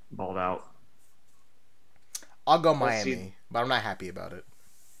King balled out. I'll go Miami, but I'm not happy about it.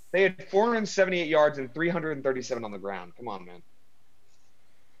 They had 478 yards and 337 on the ground. Come on, man.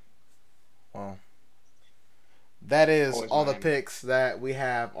 Well, that is Always all Miami. the picks that we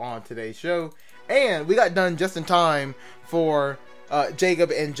have on today's show. And we got done just in time for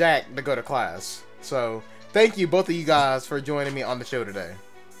Jacob and Jack to go to class. So, thank you, both of you guys, for joining me on the show today.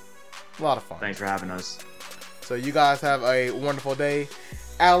 A lot of fun. Thanks for having us. So, you guys have a wonderful day.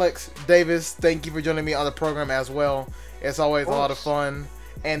 Alex, Davis, thank you for joining me on the program as well. It's always a lot of fun.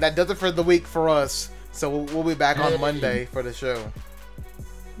 And that does it for the week for us. So, we'll be back on Monday for the show.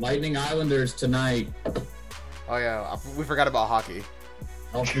 Lightning Islanders tonight. Oh, yeah. We forgot about hockey.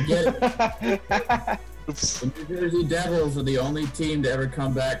 Don't forget it. The New Jersey Devils are the only team to ever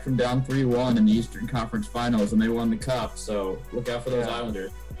come back from down 3-1 in the Eastern Conference Finals, and they won the cup. So look out for those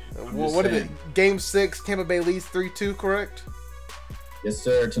Islanders. Well, what is it? Game 6, Tampa Bay leads 3-2, correct? Yes,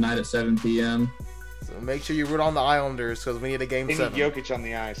 sir. Tonight at 7 p.m. So make sure you root on the Islanders because we need a Game They 7. need Jokic on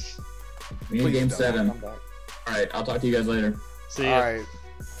the ice. We need Please Game don't. 7. Come back. All right. I'll talk to you guys later. See ya. All right.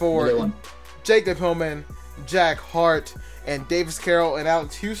 For Another one. Jacob Hillman, Jack Hart, and Davis Carroll, and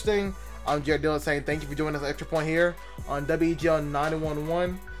Alex Houston, I'm Jared Dillon saying thank you for joining us Extra Point here on WEGL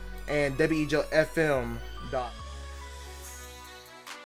 91.1 and WEGL FM.